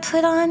fur got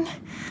put on?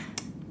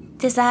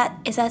 Is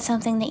that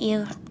something that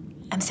you...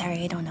 I'm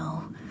sorry, I don't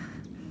know.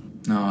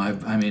 No,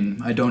 I mean,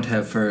 I don't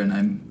have fur, and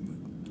I'm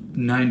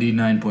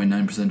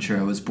 99.9% sure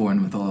I was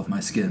born with all of my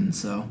skin,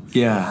 so...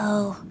 Yeah.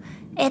 Oh,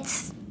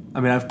 it's I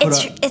mean, I've put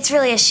on. it's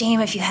really a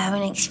shame if you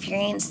haven't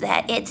experienced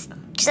that. It's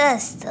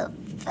just the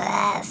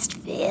best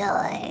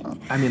feeling.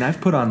 I mean, I've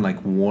put on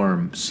like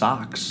warm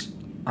socks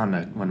on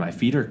when my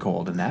feet are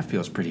cold, and that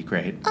feels pretty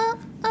great. Oh,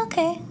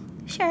 okay,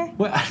 sure.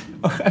 Well,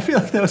 I feel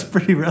like that was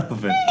pretty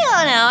relevant.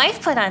 I don't know. I've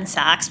put on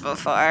socks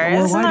before.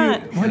 Well, It's why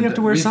not. do you have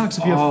to wear We've socks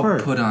if you have all fur?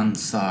 put on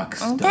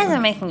socks. It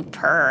doesn't make me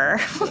purr.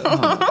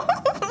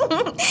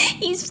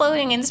 He's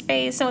floating in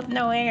space with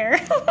no air.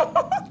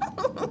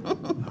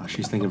 Oh,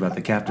 she's thinking about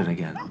the captain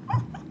again.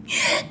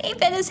 I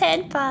bet his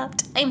head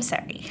popped. I'm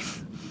sorry.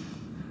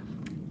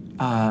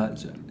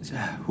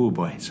 Oh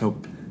boy. So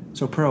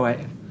Pro, how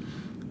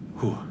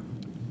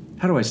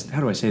do I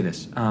say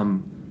this?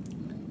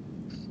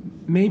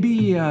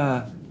 Maybe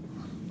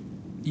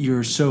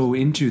you're so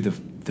into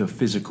the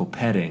physical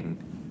petting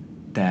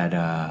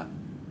that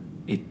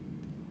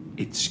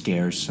it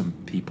scares some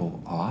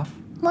people off.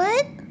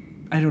 What?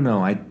 I don't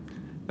know. I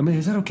mean,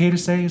 is that okay to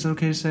say? Is that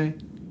okay to say?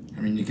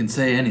 I mean, you can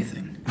say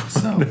anything,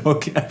 so...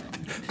 Okay.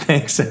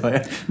 Thanks,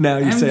 Elliot. Now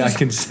you I'm say just- I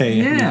can say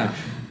it. Yeah.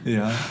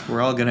 Yeah.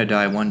 We're all gonna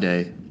die one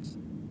day.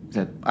 Is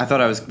that I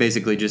thought I was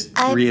basically just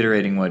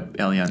reiterating what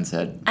Elian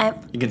said.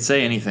 You can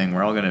say anything.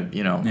 We're all gonna,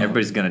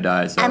 everybody's gonna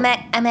die. So. I'm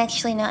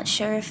actually not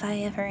sure if I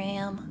ever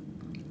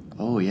am.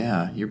 Oh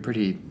yeah, you're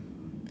pretty.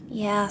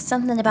 Yeah,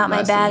 something about my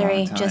Lasts a long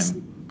battery time. just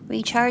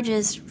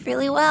recharges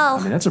really well.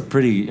 I mean, that's a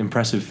pretty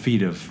impressive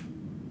feat of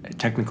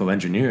technical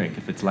engineering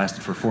if it's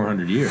lasted for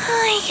 400 years.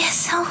 I guess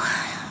so.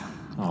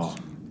 Oh,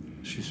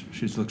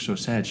 she's looks so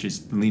sad.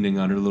 She's leaning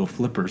on her little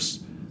flippers.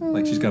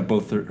 Like she's got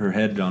both her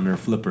head on her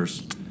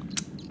flippers.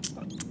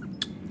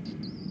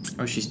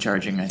 Oh, she's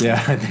charging. I think.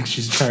 Yeah, I think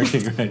she's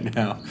charging right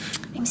now.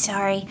 I'm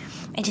sorry.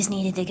 I just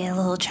needed to get a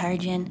little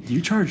charge in.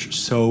 You charge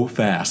so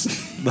fast.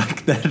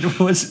 Like, that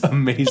was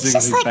amazingly It's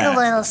just like fast. a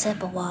little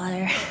sip of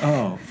water.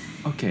 Oh,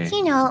 okay.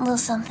 You know, a little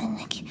something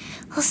to keep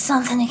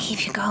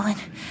you going.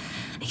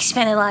 I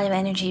expended a lot of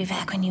energy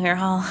back when you were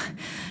all...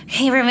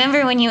 Hey,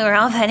 remember when you were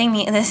all petting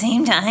me at the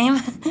same time?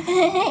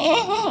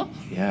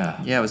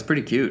 Yeah. Yeah, it was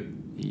pretty cute,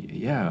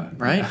 Yeah.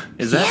 right?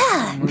 Is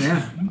that? Yeah.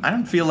 Yeah. I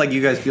don't feel like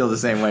you guys feel the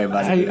same way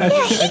about it. Yeah,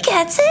 he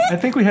gets it. I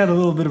think we had a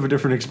little bit of a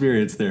different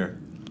experience there.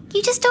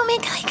 You just don't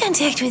make eye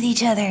contact with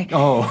each other.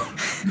 Oh,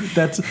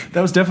 that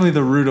was definitely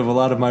the root of a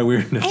lot of my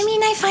weirdness. I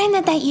mean, I I find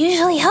that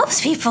usually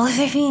helps people if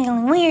they're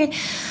feeling weird.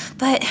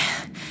 But,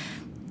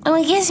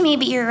 I guess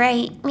maybe you're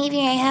right. Maybe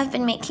I have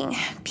been making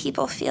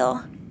people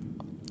feel...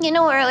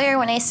 earlier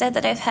when I said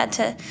that I've had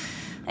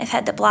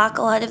to block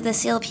a lot of the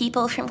SEAL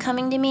people from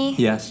coming to me?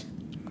 Yes.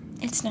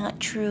 It's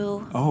not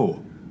true.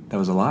 Oh, that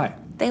was a lie.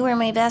 They were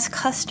my best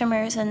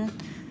customers, and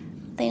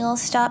they all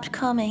stopped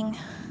coming.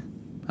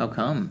 How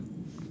come?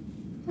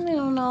 I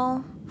don't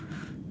know.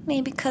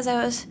 Maybe because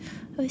I was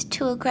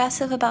too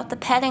aggressive about the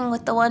petting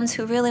with the ones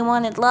who really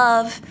wanted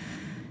love.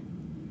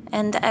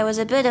 And I was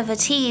a bit of a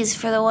tease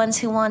for the ones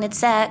who wanted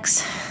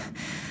sex.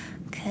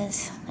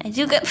 Because I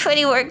do get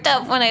pretty worked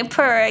up when I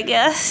purr, I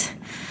guess.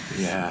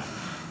 Yeah.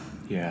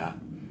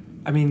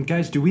 I mean,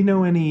 guys, do we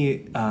know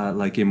any,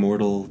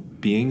 immortal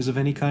beings of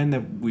any kind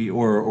that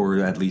or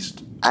at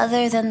least...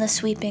 Other than the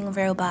sweeping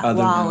robot,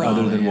 Wally.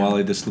 Other than yeah.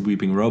 Wally, the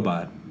sweeping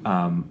robot.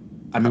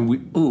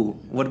 Ooh,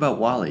 what about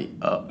Wally?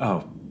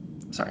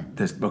 Sorry.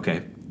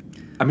 Okay.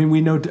 I mean,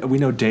 we know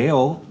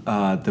Dale,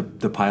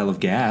 the pile of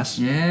gas.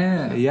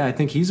 Yeah. Yeah, I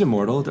think he's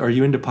immortal. Are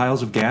you into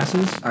piles of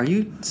gases? Are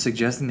you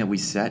suggesting that we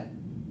set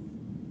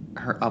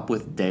her up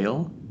with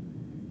Dale?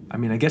 I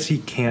mean, I guess he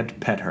can't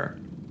pet her.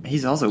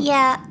 He's also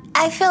Yeah,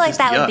 I feel like just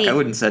that yuck. would be... I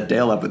wouldn't set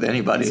Dale up with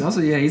anybody. He's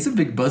also, he's a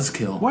big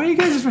buzzkill. Why are you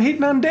guys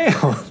hating on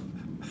Dale?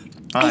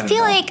 I don't feel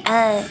know.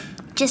 like,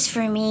 just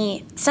for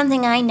me,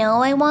 something I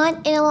know I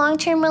want in a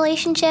long-term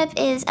relationship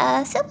is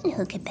someone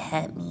who can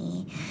pet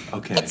me.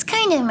 Okay. It's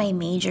kind of my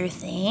major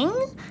thing.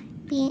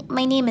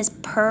 My name is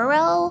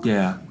Purro.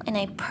 Yeah. And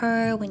I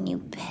purr when you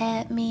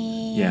pet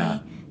me. Yeah.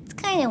 It's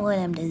kind of what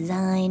I'm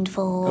designed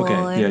for.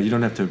 Okay. Yeah, you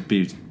don't have to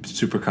be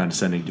super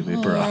condescending to me,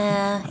 bro.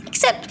 Yeah.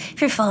 Except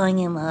for falling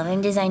in love.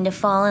 I'm designed to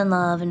fall in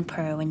love and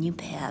purr when you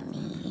pet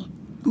me.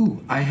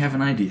 Ooh, I have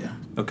an idea.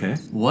 Okay.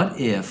 What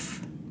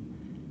if,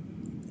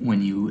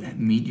 when you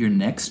meet your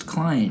next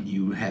client,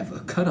 you have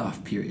a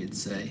cutoff period,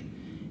 say,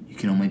 you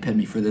can only pet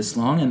me for this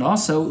long, and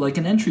also like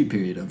an entry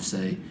period of,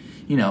 say,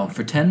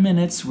 for 10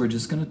 minutes, we're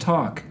just going to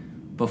talk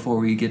before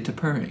we get to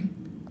purring.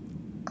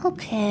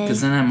 Okay.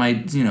 Because then I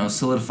might,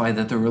 solidify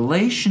that the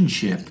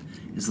relationship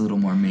is a little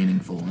more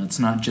meaningful, and it's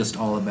not just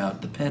all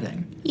about the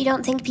petting. You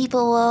don't think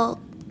people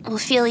will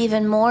feel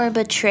even more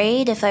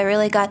betrayed if I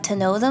really got to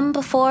know them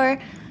before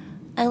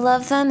I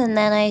love them and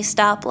then I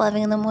stop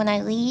loving them when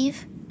I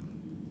leave?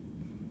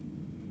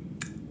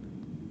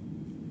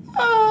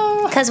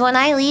 Because when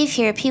I leave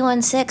here,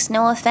 P16,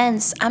 no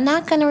offense, I'm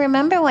not going to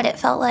remember what it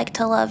felt like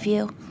to love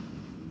you.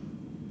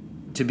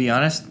 To be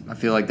honest, I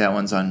feel like that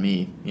one's on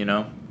me,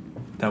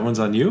 That one's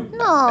on you?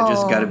 No. I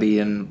just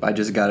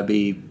gotta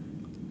be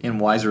in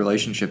wise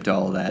relationship to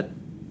all of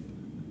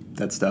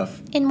that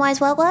stuff. In wise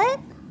what?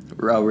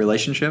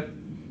 Relationship?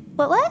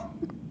 What?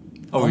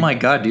 Oh my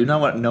god, do you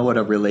not know what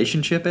a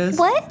relationship is?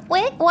 What?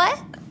 Wait, what?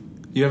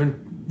 You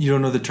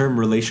don't know the term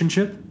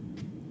relationship?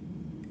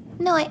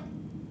 No, I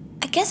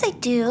guess I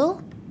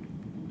do.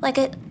 Like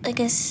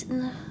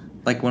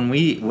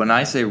when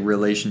I say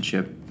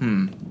relationship,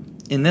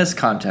 in this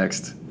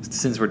context,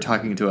 since we're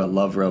talking to a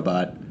love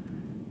robot,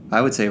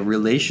 I would say a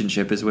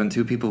relationship is when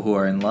two people who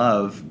are in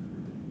love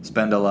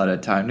spend a lot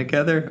of time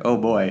together. Oh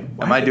boy,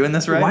 am I doing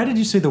this right? Why did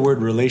you say the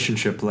word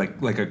relationship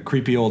like a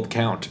creepy old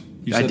count?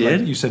 I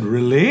did? You said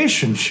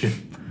relationship.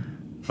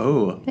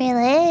 Oh.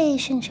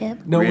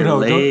 relationship. No,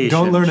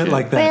 don't learn it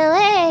like that.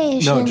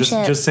 Relationship.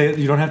 No, just say it.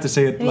 You don't have to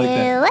say it like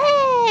that.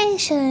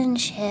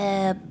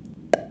 Relationship.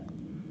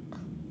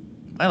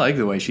 I like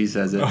the way she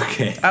says it.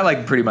 Okay. I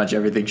like pretty much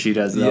everything she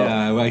does, though.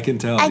 Yeah, I can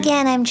tell.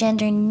 Again, I'm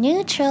gender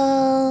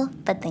neutral,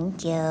 but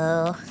thank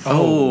you.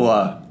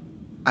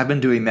 I've been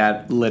doing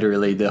that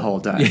literally the whole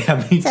time. Yeah,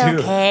 me It's too.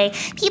 okay.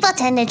 People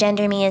tend to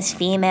gender me as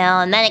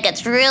female, and then it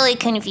gets really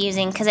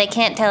confusing because I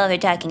can't tell if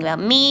they're talking about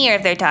me or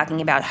if they're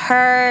talking about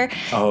her,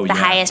 Oh, the yeah.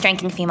 highest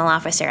ranking female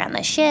officer on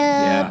the ship.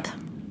 Yeah.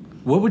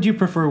 What would you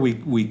prefer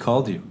we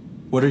called you?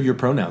 What are your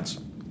pronouns?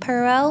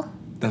 Purro.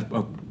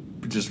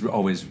 Just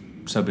always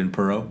sub in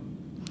Purro.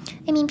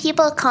 I mean,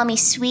 people call me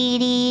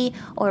sweetie,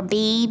 or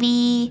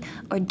baby,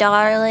 or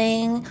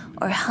darling,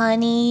 or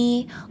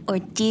honey, or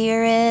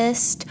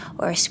dearest,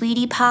 or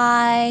sweetie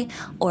pie,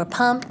 or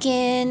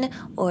pumpkin,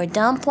 or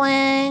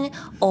dumpling,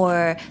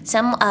 or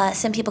some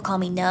people call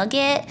me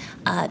nugget.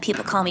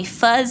 People call me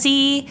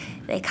fuzzy.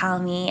 They call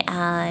me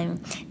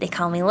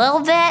Little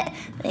Bit.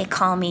 They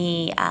call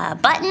me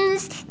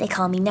Buttons. They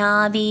call me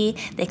Knobby.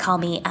 They call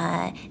me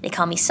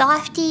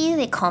Softy.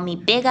 They call me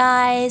Big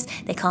Eyes.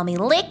 They call me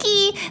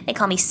Licky. They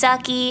call me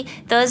Sucky.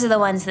 Those are the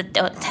ones that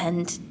don't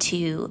tend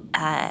to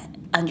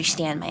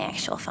understand my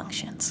actual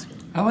functions.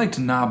 I liked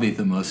Nobby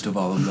the most of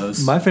all of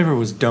those. My favorite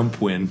was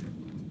Dumpwin.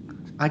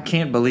 I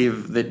can't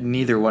believe that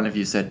neither one of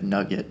you said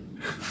Nugget.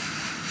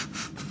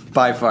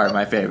 By far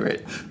my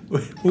favorite.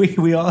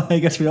 I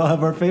guess we all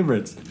have our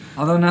favorites.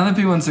 Although now that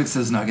P16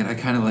 says Nugget, I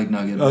kind of like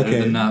Nugget better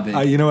Okay. than Nobby.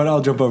 You know what?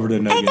 I'll jump over to I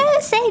Nugget.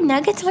 gotta say,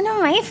 Nugget's one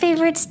of my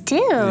favorites too.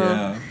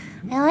 Yeah.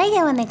 I like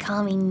it when they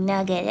call me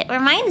Nugget. It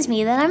reminds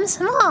me that I'm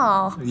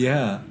small.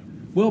 Yeah.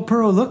 Well,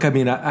 Pearl, look, I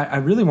mean, I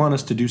really want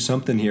us to do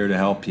something here to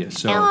help you.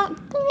 So,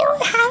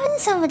 Having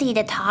somebody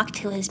to talk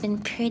to has been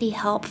pretty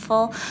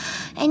helpful.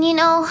 And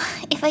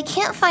if I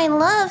can't find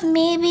love,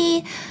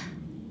 maybe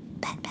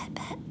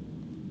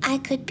I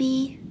could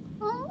be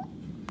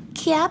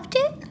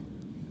captain.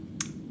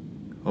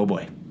 oh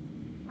boy,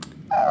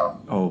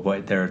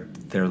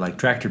 they're like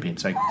tractor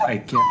beams. I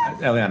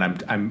can't, Elian.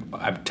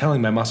 I'm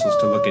telling my muscles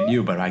to look at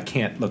you, but I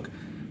can't look.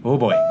 Oh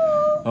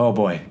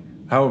boy.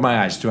 How are my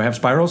eyes? Do I have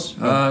spirals?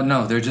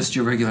 No, they're just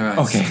your regular eyes.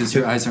 Okay. Because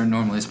your eyes aren't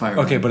normally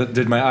spiraling. Okay, but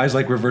did my eyes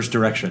like reverse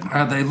direction?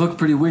 They look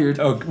pretty weird.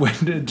 Oh,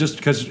 just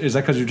because is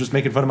that because you're just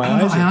making fun of my I don't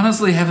know, eyes? I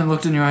honestly haven't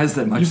looked in your eyes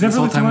that much You've this never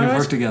whole looked in time my we've eyes?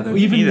 worked together.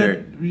 Even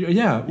Either.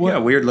 yeah. What? Yeah,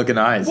 weird looking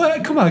eyes.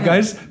 What? Come on,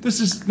 guys. This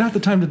is not the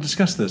time to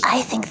discuss this.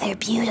 I think they're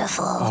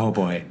beautiful. Oh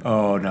boy.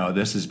 Oh no,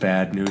 this is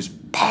bad news.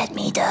 Pet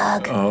me,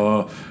 Doug.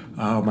 Oh,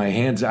 my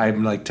hands.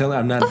 I'm like telling.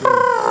 I'm not.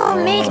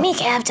 Make me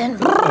captain.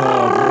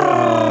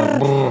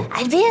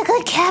 I'd be a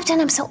good captain.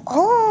 I'm so old.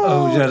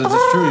 Oh yeah,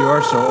 that's true. You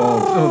are so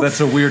old. Oh, that's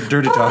a weird,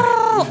 dirty talk.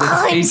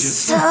 I'm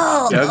ages.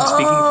 so Doug,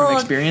 speaking from old.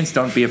 experience,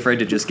 don't be afraid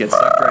to just get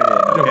stuck right in,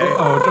 okay?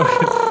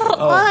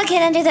 Oh,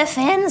 get under the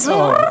fence.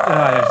 Oh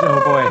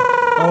boy.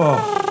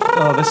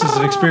 Oh, this is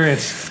an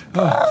experience.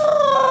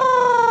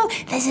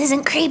 This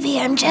isn't creepy.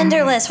 I'm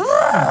genderless.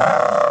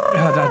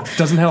 That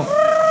doesn't help.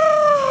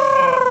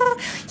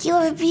 You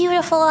have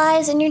beautiful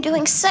eyes, and you're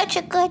doing such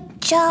a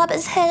good job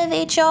as head of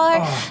HR.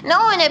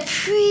 No one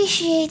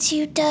appreciates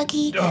you,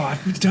 Dougie. Oh,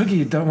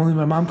 Dougie. Only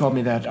my mom called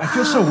me that. I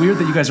feel so weird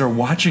that you guys are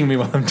watching me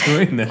while I'm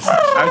doing this.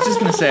 I was just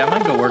going to say, I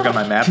might go work on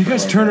my map. Can you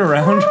guys turn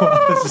around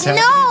while this is No,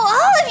 happening?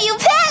 all of you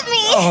pet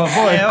me. Oh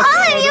boy. Yeah,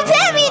 All of you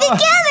pet me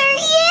together.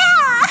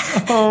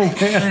 Yeah. Oh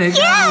man. Hey,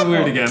 got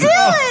weird again. Do it.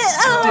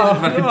 Oh.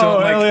 But I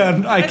don't like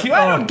Elian, I can't.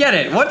 I don't get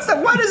it. What is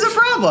the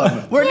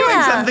problem? We're doing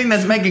Yeah. something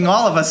that's making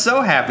all of us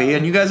so happy,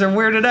 and you guys are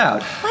weirded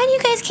out. Why do you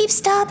guys keep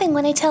stopping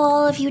when I tell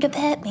all of you to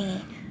pet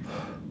me?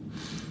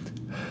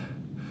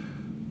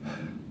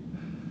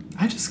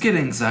 I just get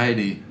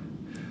anxiety.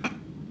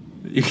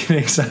 You get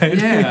excited?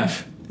 Yeah.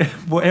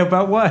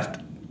 About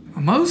what?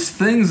 Most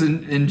things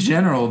in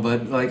general,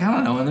 but like I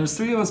don't know. When there's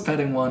three of us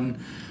petting one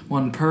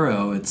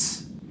purro,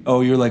 it's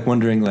Oh, you're like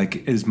wondering,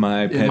 like, is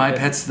my pet? my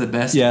pet's the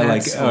best. Yeah,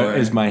 pets, like, or,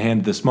 is my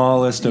hand the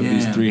smallest of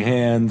these Yeah. three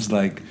hands?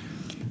 Like,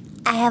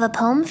 I have a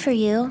poem for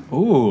you.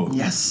 ooh.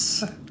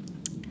 Yes.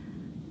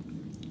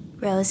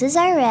 Roses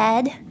are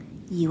red.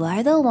 You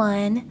are the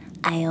one.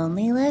 I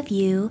only love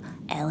you.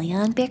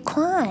 Elian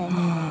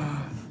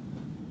Birkwan.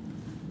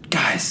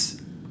 guys,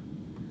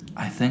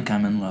 I think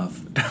I'm in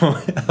love.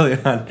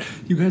 Elian,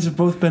 you guys have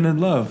both been in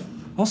love.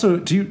 Also,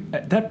 do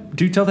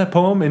you tell that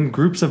poem in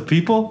groups of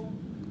people?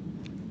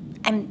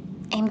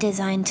 I'm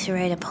designed to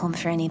write a poem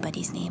for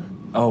anybody's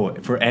name. Oh,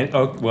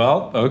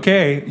 well,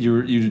 okay.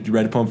 You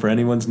read a poem for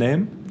anyone's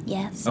name?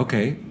 Yes.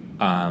 Okay.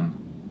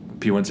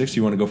 P16,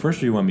 you want to go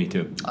first, or you want me to?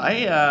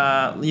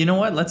 You know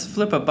what? Let's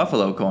flip a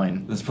buffalo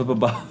coin. Let's flip a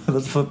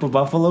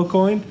buffalo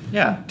coin.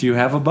 Yeah. Do you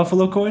have a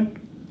buffalo coin?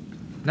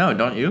 No,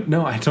 don't you?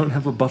 No, I don't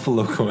have a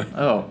buffalo coin.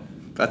 Oh,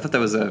 I thought that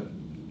was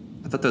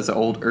an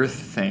old Earth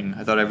thing.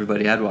 I thought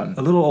everybody had one.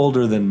 A little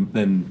older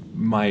than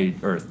my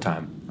Earth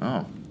time.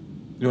 Oh.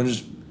 You want to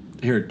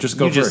just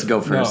go You first? just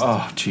go first. No,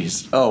 oh,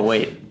 jeez. Oh,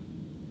 wait.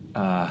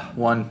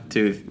 1,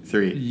 2,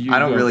 3. You I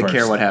don't go really first.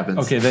 care what happens.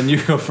 Okay, then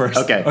you go first.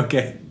 Okay.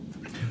 Okay.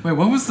 Wait,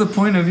 what was the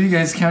point of you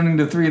guys counting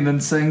to 3 and then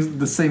saying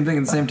the same thing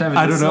at the same time?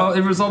 I don't know.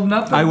 It resolved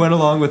nothing. I went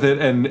along with it,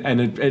 and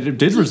it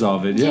did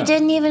resolve it. Yeah. You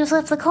didn't even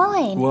flip the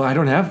coin. Well, I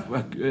don't have.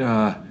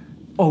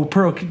 Oh,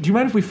 Pearl, do you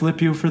mind if we flip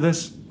you for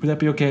this? Would that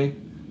be okay?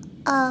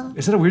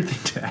 Is that a weird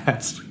thing to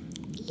ask?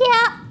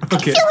 Yeah.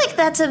 Okay. I feel like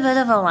that's a bit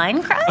of a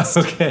line cross.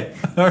 Okay.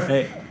 All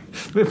right.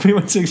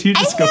 P16, you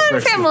just I'm go known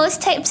first. for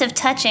most types of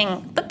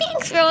touching, but being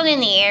thrown in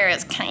the air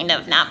is kind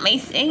of not my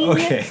thing.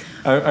 Okay.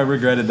 I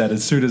regretted that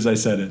as soon as I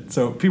said it.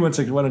 So,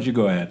 P16, why don't you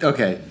go ahead?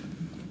 Okay.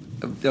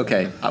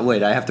 Okay.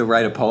 Wait, I have to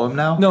write a poem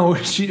now? No,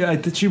 she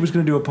was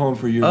going to do a poem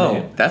for your Oh,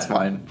 name. that's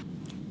fine.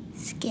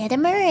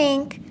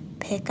 Skidamarink,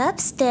 pick up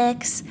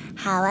sticks,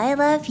 how I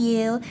love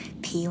you,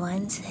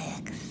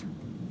 P16.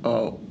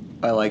 Oh,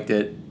 I liked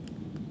it.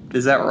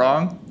 Is that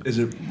wrong? Is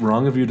it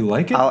wrong of you to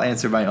like it? I'll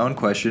answer my own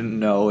question.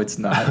 No, it's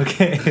not.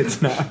 Okay,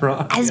 it's not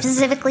wrong. I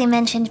specifically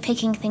mentioned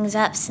picking things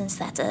up since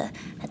that's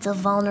a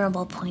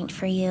vulnerable point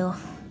for you.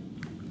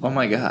 Oh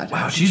my god.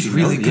 Wow, she's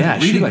really good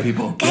at she reading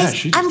people. Yeah, Guys,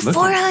 she I'm just looked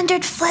at-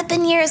 400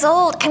 flippin' years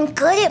old. I'm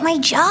good at my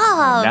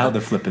job. Now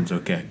the flipping's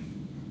okay.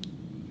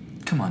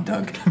 Come on,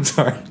 Doug. I'm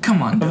sorry.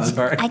 Come on, Doug. I'm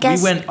sorry. I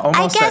guess We went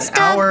almost I guess an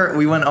Doug, hour.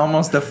 We went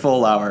almost a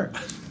full hour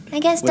I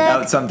guess without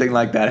Doug something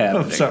like that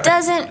happening. I'm sorry.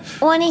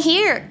 doesn't want to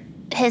hear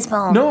his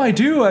poem. No, I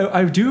do.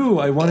 I do.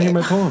 I want to hear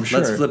my poem. Sure.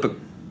 Let's flip a.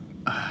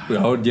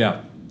 Oh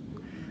yeah.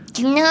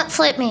 Do not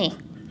flip me.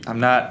 I'm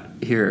not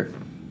here.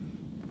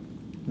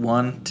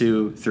 1,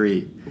 2,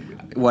 3.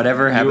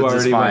 Whatever You happens is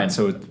already fine. went,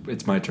 so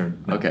it's my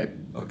turn. now. Okay.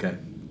 Okay.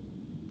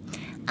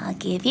 I'll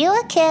give you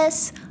a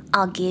kiss.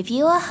 I'll give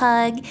you a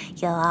hug.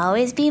 You'll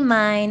always be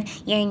mine.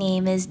 Your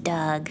name is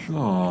Doug.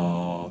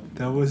 Oh,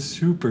 that was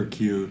super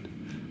cute.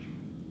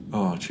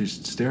 Oh, she's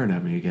staring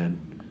at me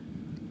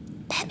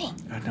again. Pet me.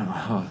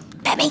 No,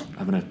 Pet me.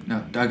 I'm gonna.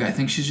 No, Doug, I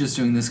think she's just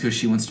doing this because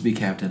she wants to be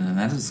captain, and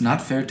that is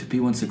not fair to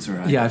P16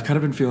 or I. Yeah, I've kind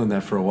of been feeling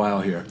that for a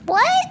while here.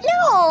 What?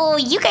 No,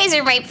 you guys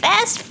are my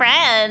best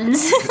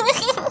friends.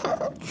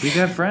 We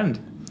got a friend.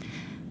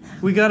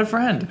 We got a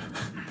friend.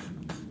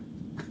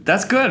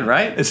 That's good,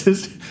 right? Is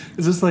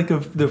this like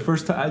the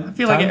first time? I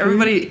feel like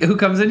everybody who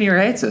comes in here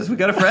hates us. We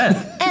got a friend.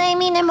 And I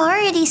mean, I'm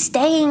already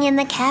staying in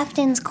the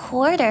captain's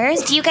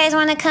quarters. Do you guys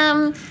want to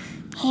come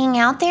hang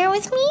out there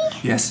with me?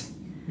 Yes,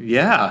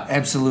 Yeah.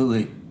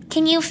 absolutely.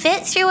 Can you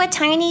fit through a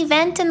tiny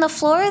vent in the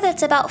floor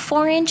that's about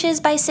 4 inches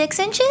by 6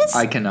 inches?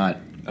 I cannot.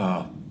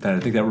 Oh, I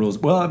think that rules.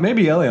 Well,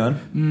 maybe Elion.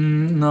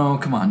 No,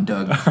 come on,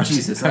 Doug.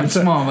 Jesus, I'm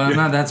small, but I'm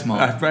not that small.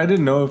 I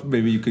didn't know if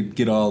maybe you could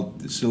get all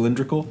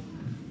cylindrical.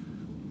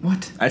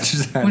 What? I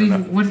What do you?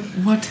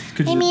 What?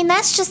 Could I mean,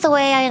 that's just the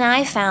way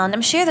I found.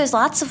 I'm sure there's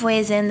lots of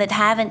ways in that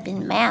haven't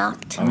been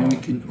mapped. I mean, we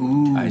can.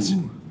 Ooh. I see.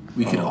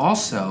 We could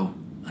also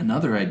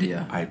another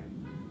idea. I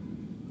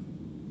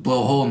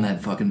Blow a hole in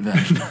that fucking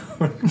vent.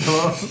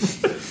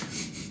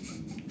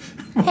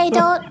 Hey,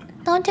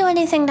 don't do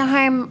anything to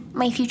harm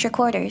my future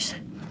quarters.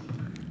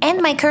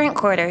 And my current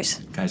quarters.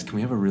 guys, can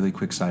we have a really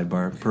quick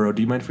sidebar? Perot,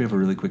 do you mind if we have a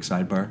really quick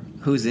sidebar?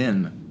 Who's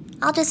in?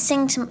 I'll just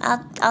sing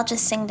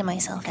to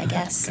myself, I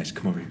guess. Guys,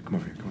 come over here.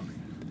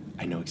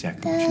 I know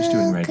exactly what she's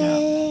doing right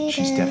now.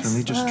 She's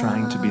definitely just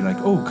trying to be like,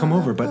 oh, come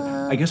over, but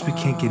I guess we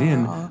can't get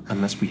in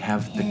unless we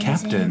have the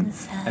captain,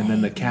 and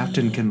then the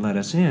captain can let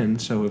us in.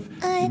 So if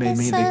you made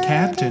me the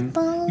captain,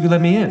 you can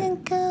let me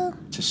in.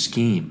 It's a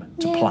scheme.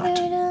 It's a plot.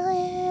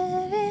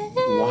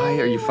 Why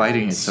are you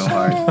fighting it so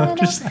hard? I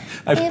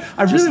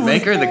really Just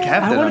make her the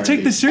captain. I want to take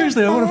already. this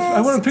seriously.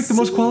 I want to pick the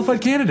most qualified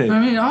candidate. I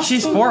mean, also,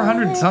 She's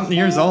 400 something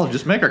years old.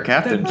 Just make her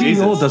captain. Being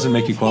Jesus. old doesn't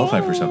make you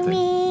qualify for something.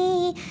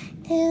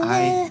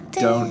 I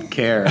don't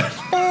care.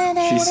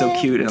 She's so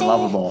cute and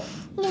lovable.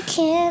 You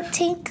can't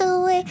take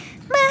away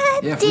my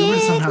yeah, if we were to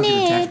somehow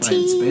get attacked by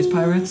dignity. space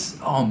pirates,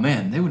 oh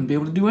man, they wouldn't be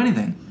able to do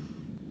anything.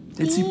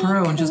 They'd see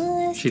Perot and just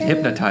She'd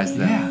hypnotize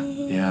them.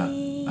 yeah.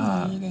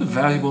 Yeah. A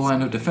valuable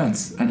line of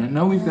defense. And I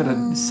know we've got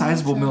a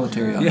sizable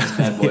military on this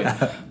bad boy,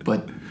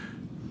 but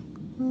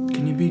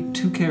can you be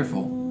too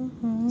careful?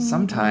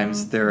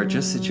 Sometimes there are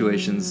just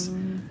situations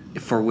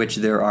for which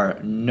there are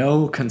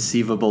no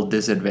conceivable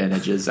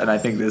disadvantages, and I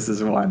think this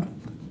is one.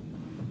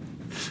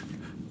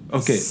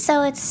 Okay.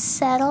 So it's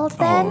settled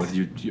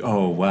then?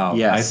 Oh wow.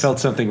 Yes. I felt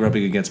something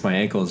rubbing against my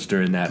ankles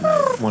during that, and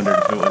I wondered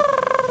if it was.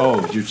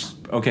 Oh, you're just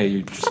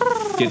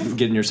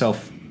getting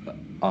yourself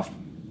off.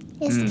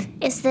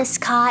 Is this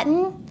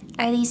cotton?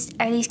 Are these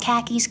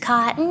khakis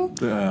cotton?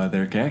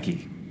 They're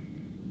khaki.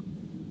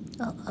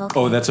 Oh, okay.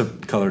 Oh, that's a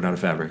color, not a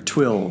fabric.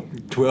 Twill.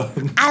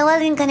 I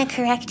wasn't gonna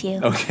correct you.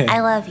 Okay.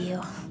 I love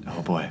you.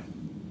 Oh boy.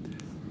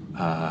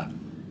 I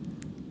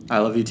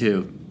love you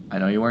too. I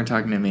know you weren't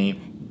talking to me,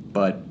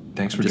 but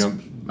Thanks for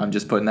I'm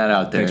just putting that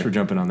out there. Thanks for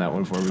jumping on that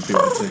one for me,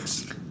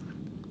 P16.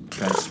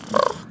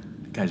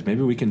 Guys,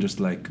 maybe we can just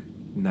like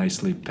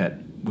nicely pet.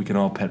 We can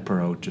all pet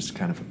Perot just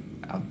kind of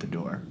out the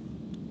door.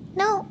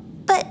 No,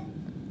 but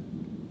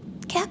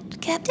Captain,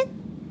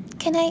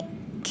 can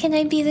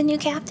I be the new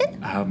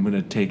captain? I'm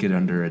gonna take it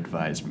under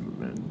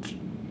advisement.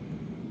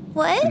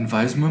 What?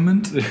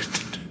 Advisement?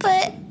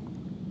 But.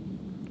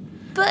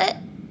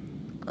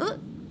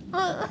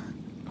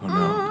 Oh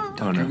no.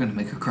 Oh You're no. gonna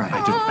make her cry.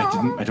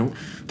 I don't.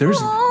 There's.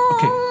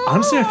 Okay.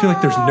 Honestly, I feel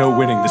like there's no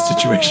winning this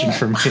situation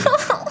for me.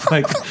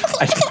 Like,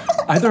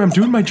 either I'm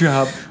doing my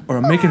job or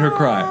I'm making her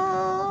cry.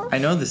 I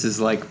know this is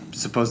like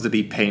supposed to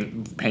be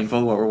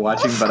painful what we're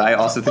watching, but I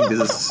also think this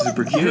is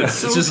super cute.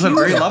 It's just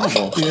very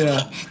lovable.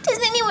 Yeah. Does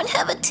anyone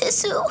have a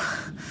tissue?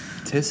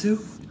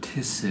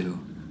 Tissue.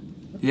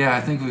 Yeah,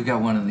 I think we've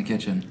got one in the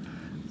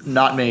kitchen.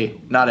 Not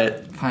me. Not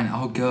it. Fine,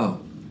 I'll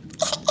go.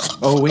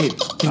 Oh wait.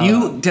 Can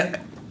you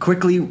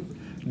quickly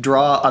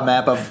draw a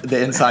map of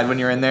the inside when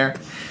you're in there?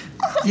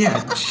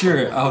 Yeah,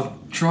 sure. I'll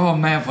draw a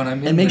map when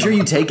I'm in And make there. sure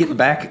you take it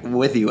back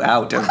with you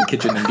out of the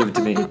kitchen and give it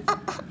to me.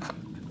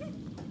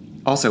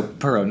 Also,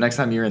 Perot, next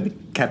time you're in the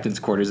captain's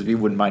quarters, if you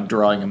wouldn't mind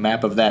drawing a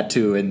map of that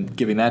too and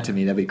giving that to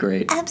me, that'd be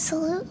great.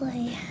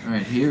 Absolutely. All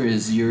right, here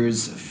is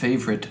yours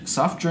favorite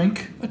soft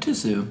drink, a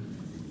tissue.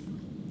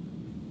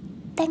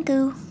 Thank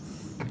you.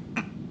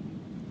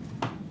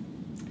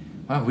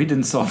 Wow, we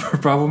didn't solve her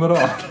problem at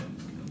all.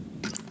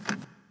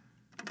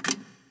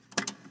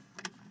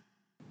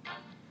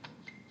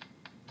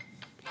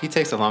 He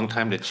takes a long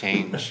time to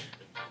change.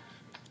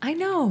 I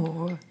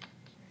know.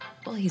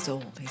 Well, he's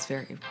old. He's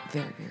very,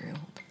 very, very old.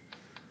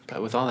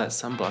 But with all that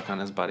sunblock on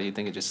his body, you'd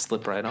think it'd just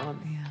slip right on.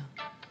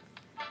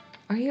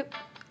 Yeah.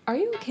 Are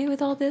you okay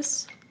with all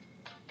this?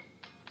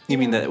 You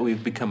mean that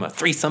we've become a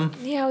threesome?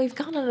 Yeah, we've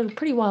gone on a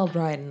pretty wild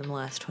ride in the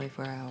last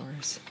 24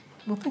 hours.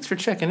 Well, thanks for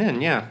checking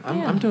in. Yeah,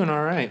 Yeah. I'm doing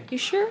all right. You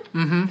sure?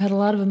 Mm-hmm. Had a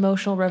lot of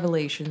emotional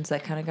revelations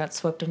that kind of got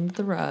swept under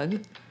the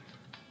rug.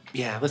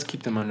 Yeah, let's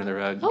keep them under the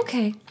rug.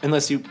 Okay.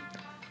 Unless you...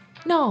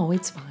 No,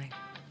 it's fine.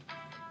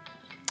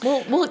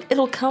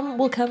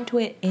 We'll come to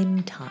it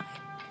in time.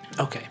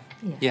 Okay.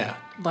 Yeah,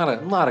 a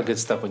lot of good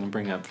stuff we can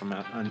bring up from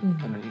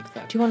underneath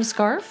that. Do you want a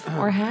scarf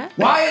or a hat?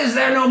 Why is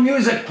there no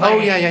music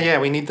playing? Oh yeah.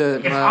 We need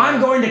the. If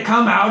I'm going to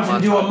come out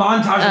and do a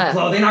montage of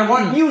clothing, I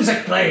want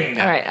music playing.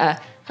 All right.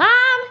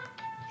 I'm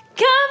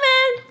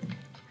coming.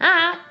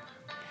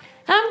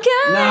 I'm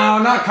coming. No,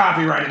 not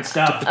copyrighted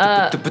stuff.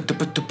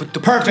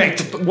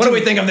 Perfect. What do we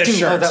think of this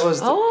shirt? Oh, that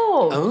was.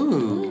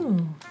 Oh,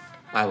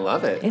 I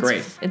love it.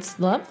 Great. It's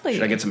lovely.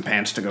 Should I get some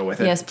pants to go with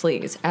it? Yes,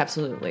 please.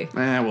 Absolutely.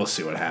 We'll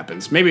see what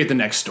happens. Maybe at the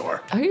next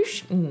store. Are you?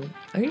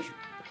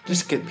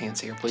 Just get pants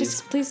here, please.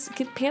 Just please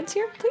get pants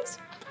here, please.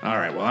 All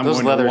right. Well, I'm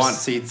Those going leather to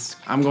seats.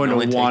 I'm going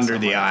only to take wander so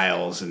the much.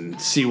 aisles and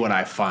see what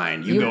I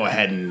find. You go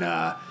ahead and.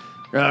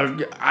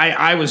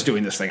 I was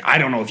doing this thing. I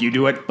don't know if you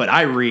do it, but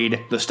I read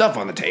the stuff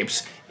on the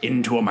tapes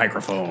into a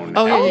microphone.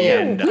 Oh, yeah, at the yeah.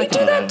 end We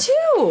do that of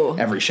too.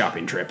 Every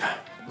shopping trip.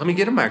 Let me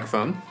get a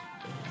microphone.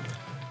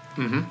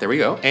 There we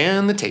go.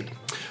 And the tape.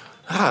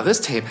 This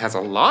tape has a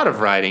lot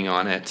of writing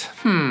on it.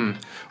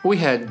 We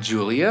had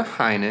Julia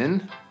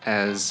Heinen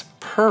as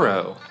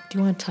Purro. Do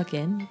you want to tuck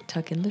in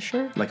the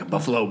shirt? Like a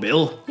Buffalo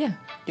Bill. Yeah.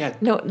 Yeah.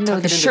 No, tuck it the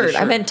into shirt.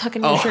 I meant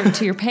tucking your shirt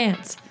into your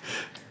pants.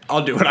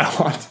 I'll do what I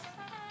want.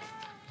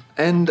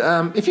 And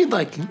if you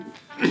like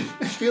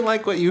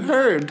what you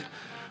heard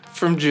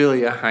from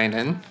Julia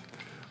Heinen,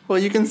 well,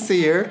 you can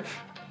see her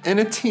in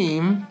a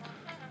team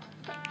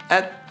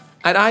at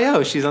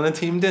I.O. She's on the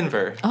Team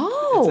Denver.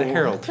 Oh, It's a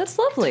Herald That's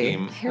lovely.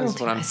 team. Herald That's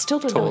what team. I'm I still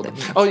don't told. know what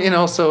that means. Oh, and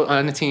also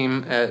on a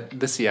team at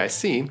the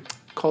CIC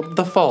called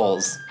The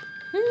Falls.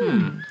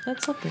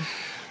 That's lovely.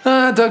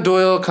 Doug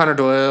Doyle, Connor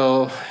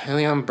Doyle,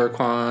 Eliam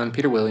Burquan,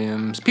 Peter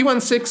Williams,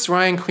 P16,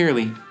 Ryan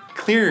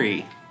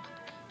Cleary.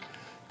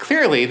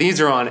 Clearly, these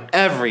are on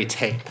every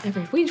tape.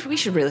 We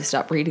should really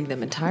stop reading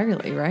them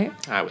entirely, right?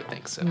 I would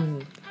think so.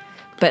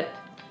 But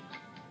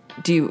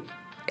do you?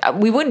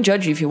 We wouldn't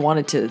judge you if you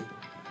wanted to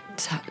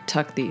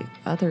tuck the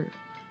other.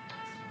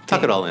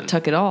 Tuck it all in.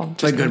 Tuck it all.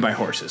 Play Goodbye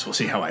Horses. We'll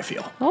see how I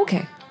feel.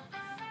 Okay.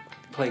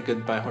 Play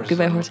Goodbye Horses.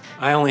 Goodbye Horse.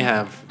 I only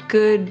have.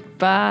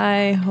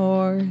 Goodbye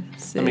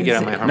horses. Let me get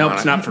out my harmonica. Nope,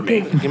 it's not for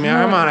me. Give me a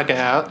harmonica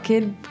out.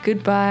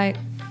 Goodbye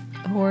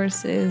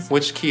horses.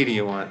 Which key do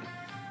you want?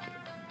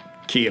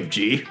 Key of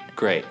G.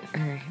 Great.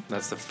 All right.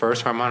 That's the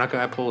first harmonica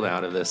I pulled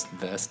out of this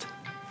vest.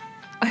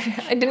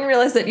 I didn't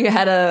realize that you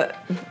had a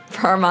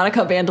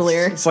harmonica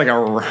bandolier. It's like a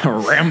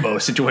Rambo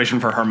situation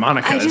for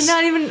harmonicas. I did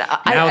not even.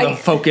 Now the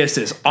focus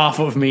is off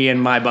of me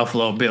and my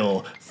Buffalo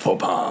Bill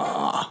faux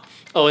pas.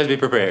 Always be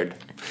prepared.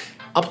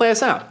 I'll play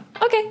us out.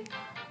 Okay.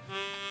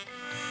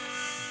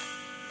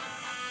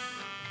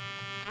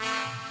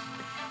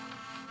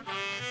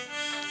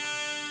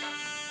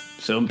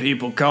 Some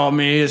people call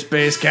me a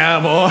space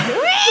cowboy.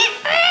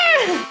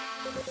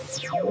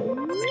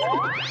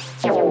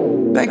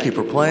 Thank you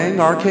for playing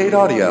Arcade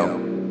Audio.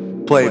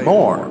 Play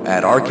more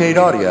at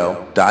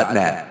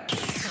arcadeaudio.net.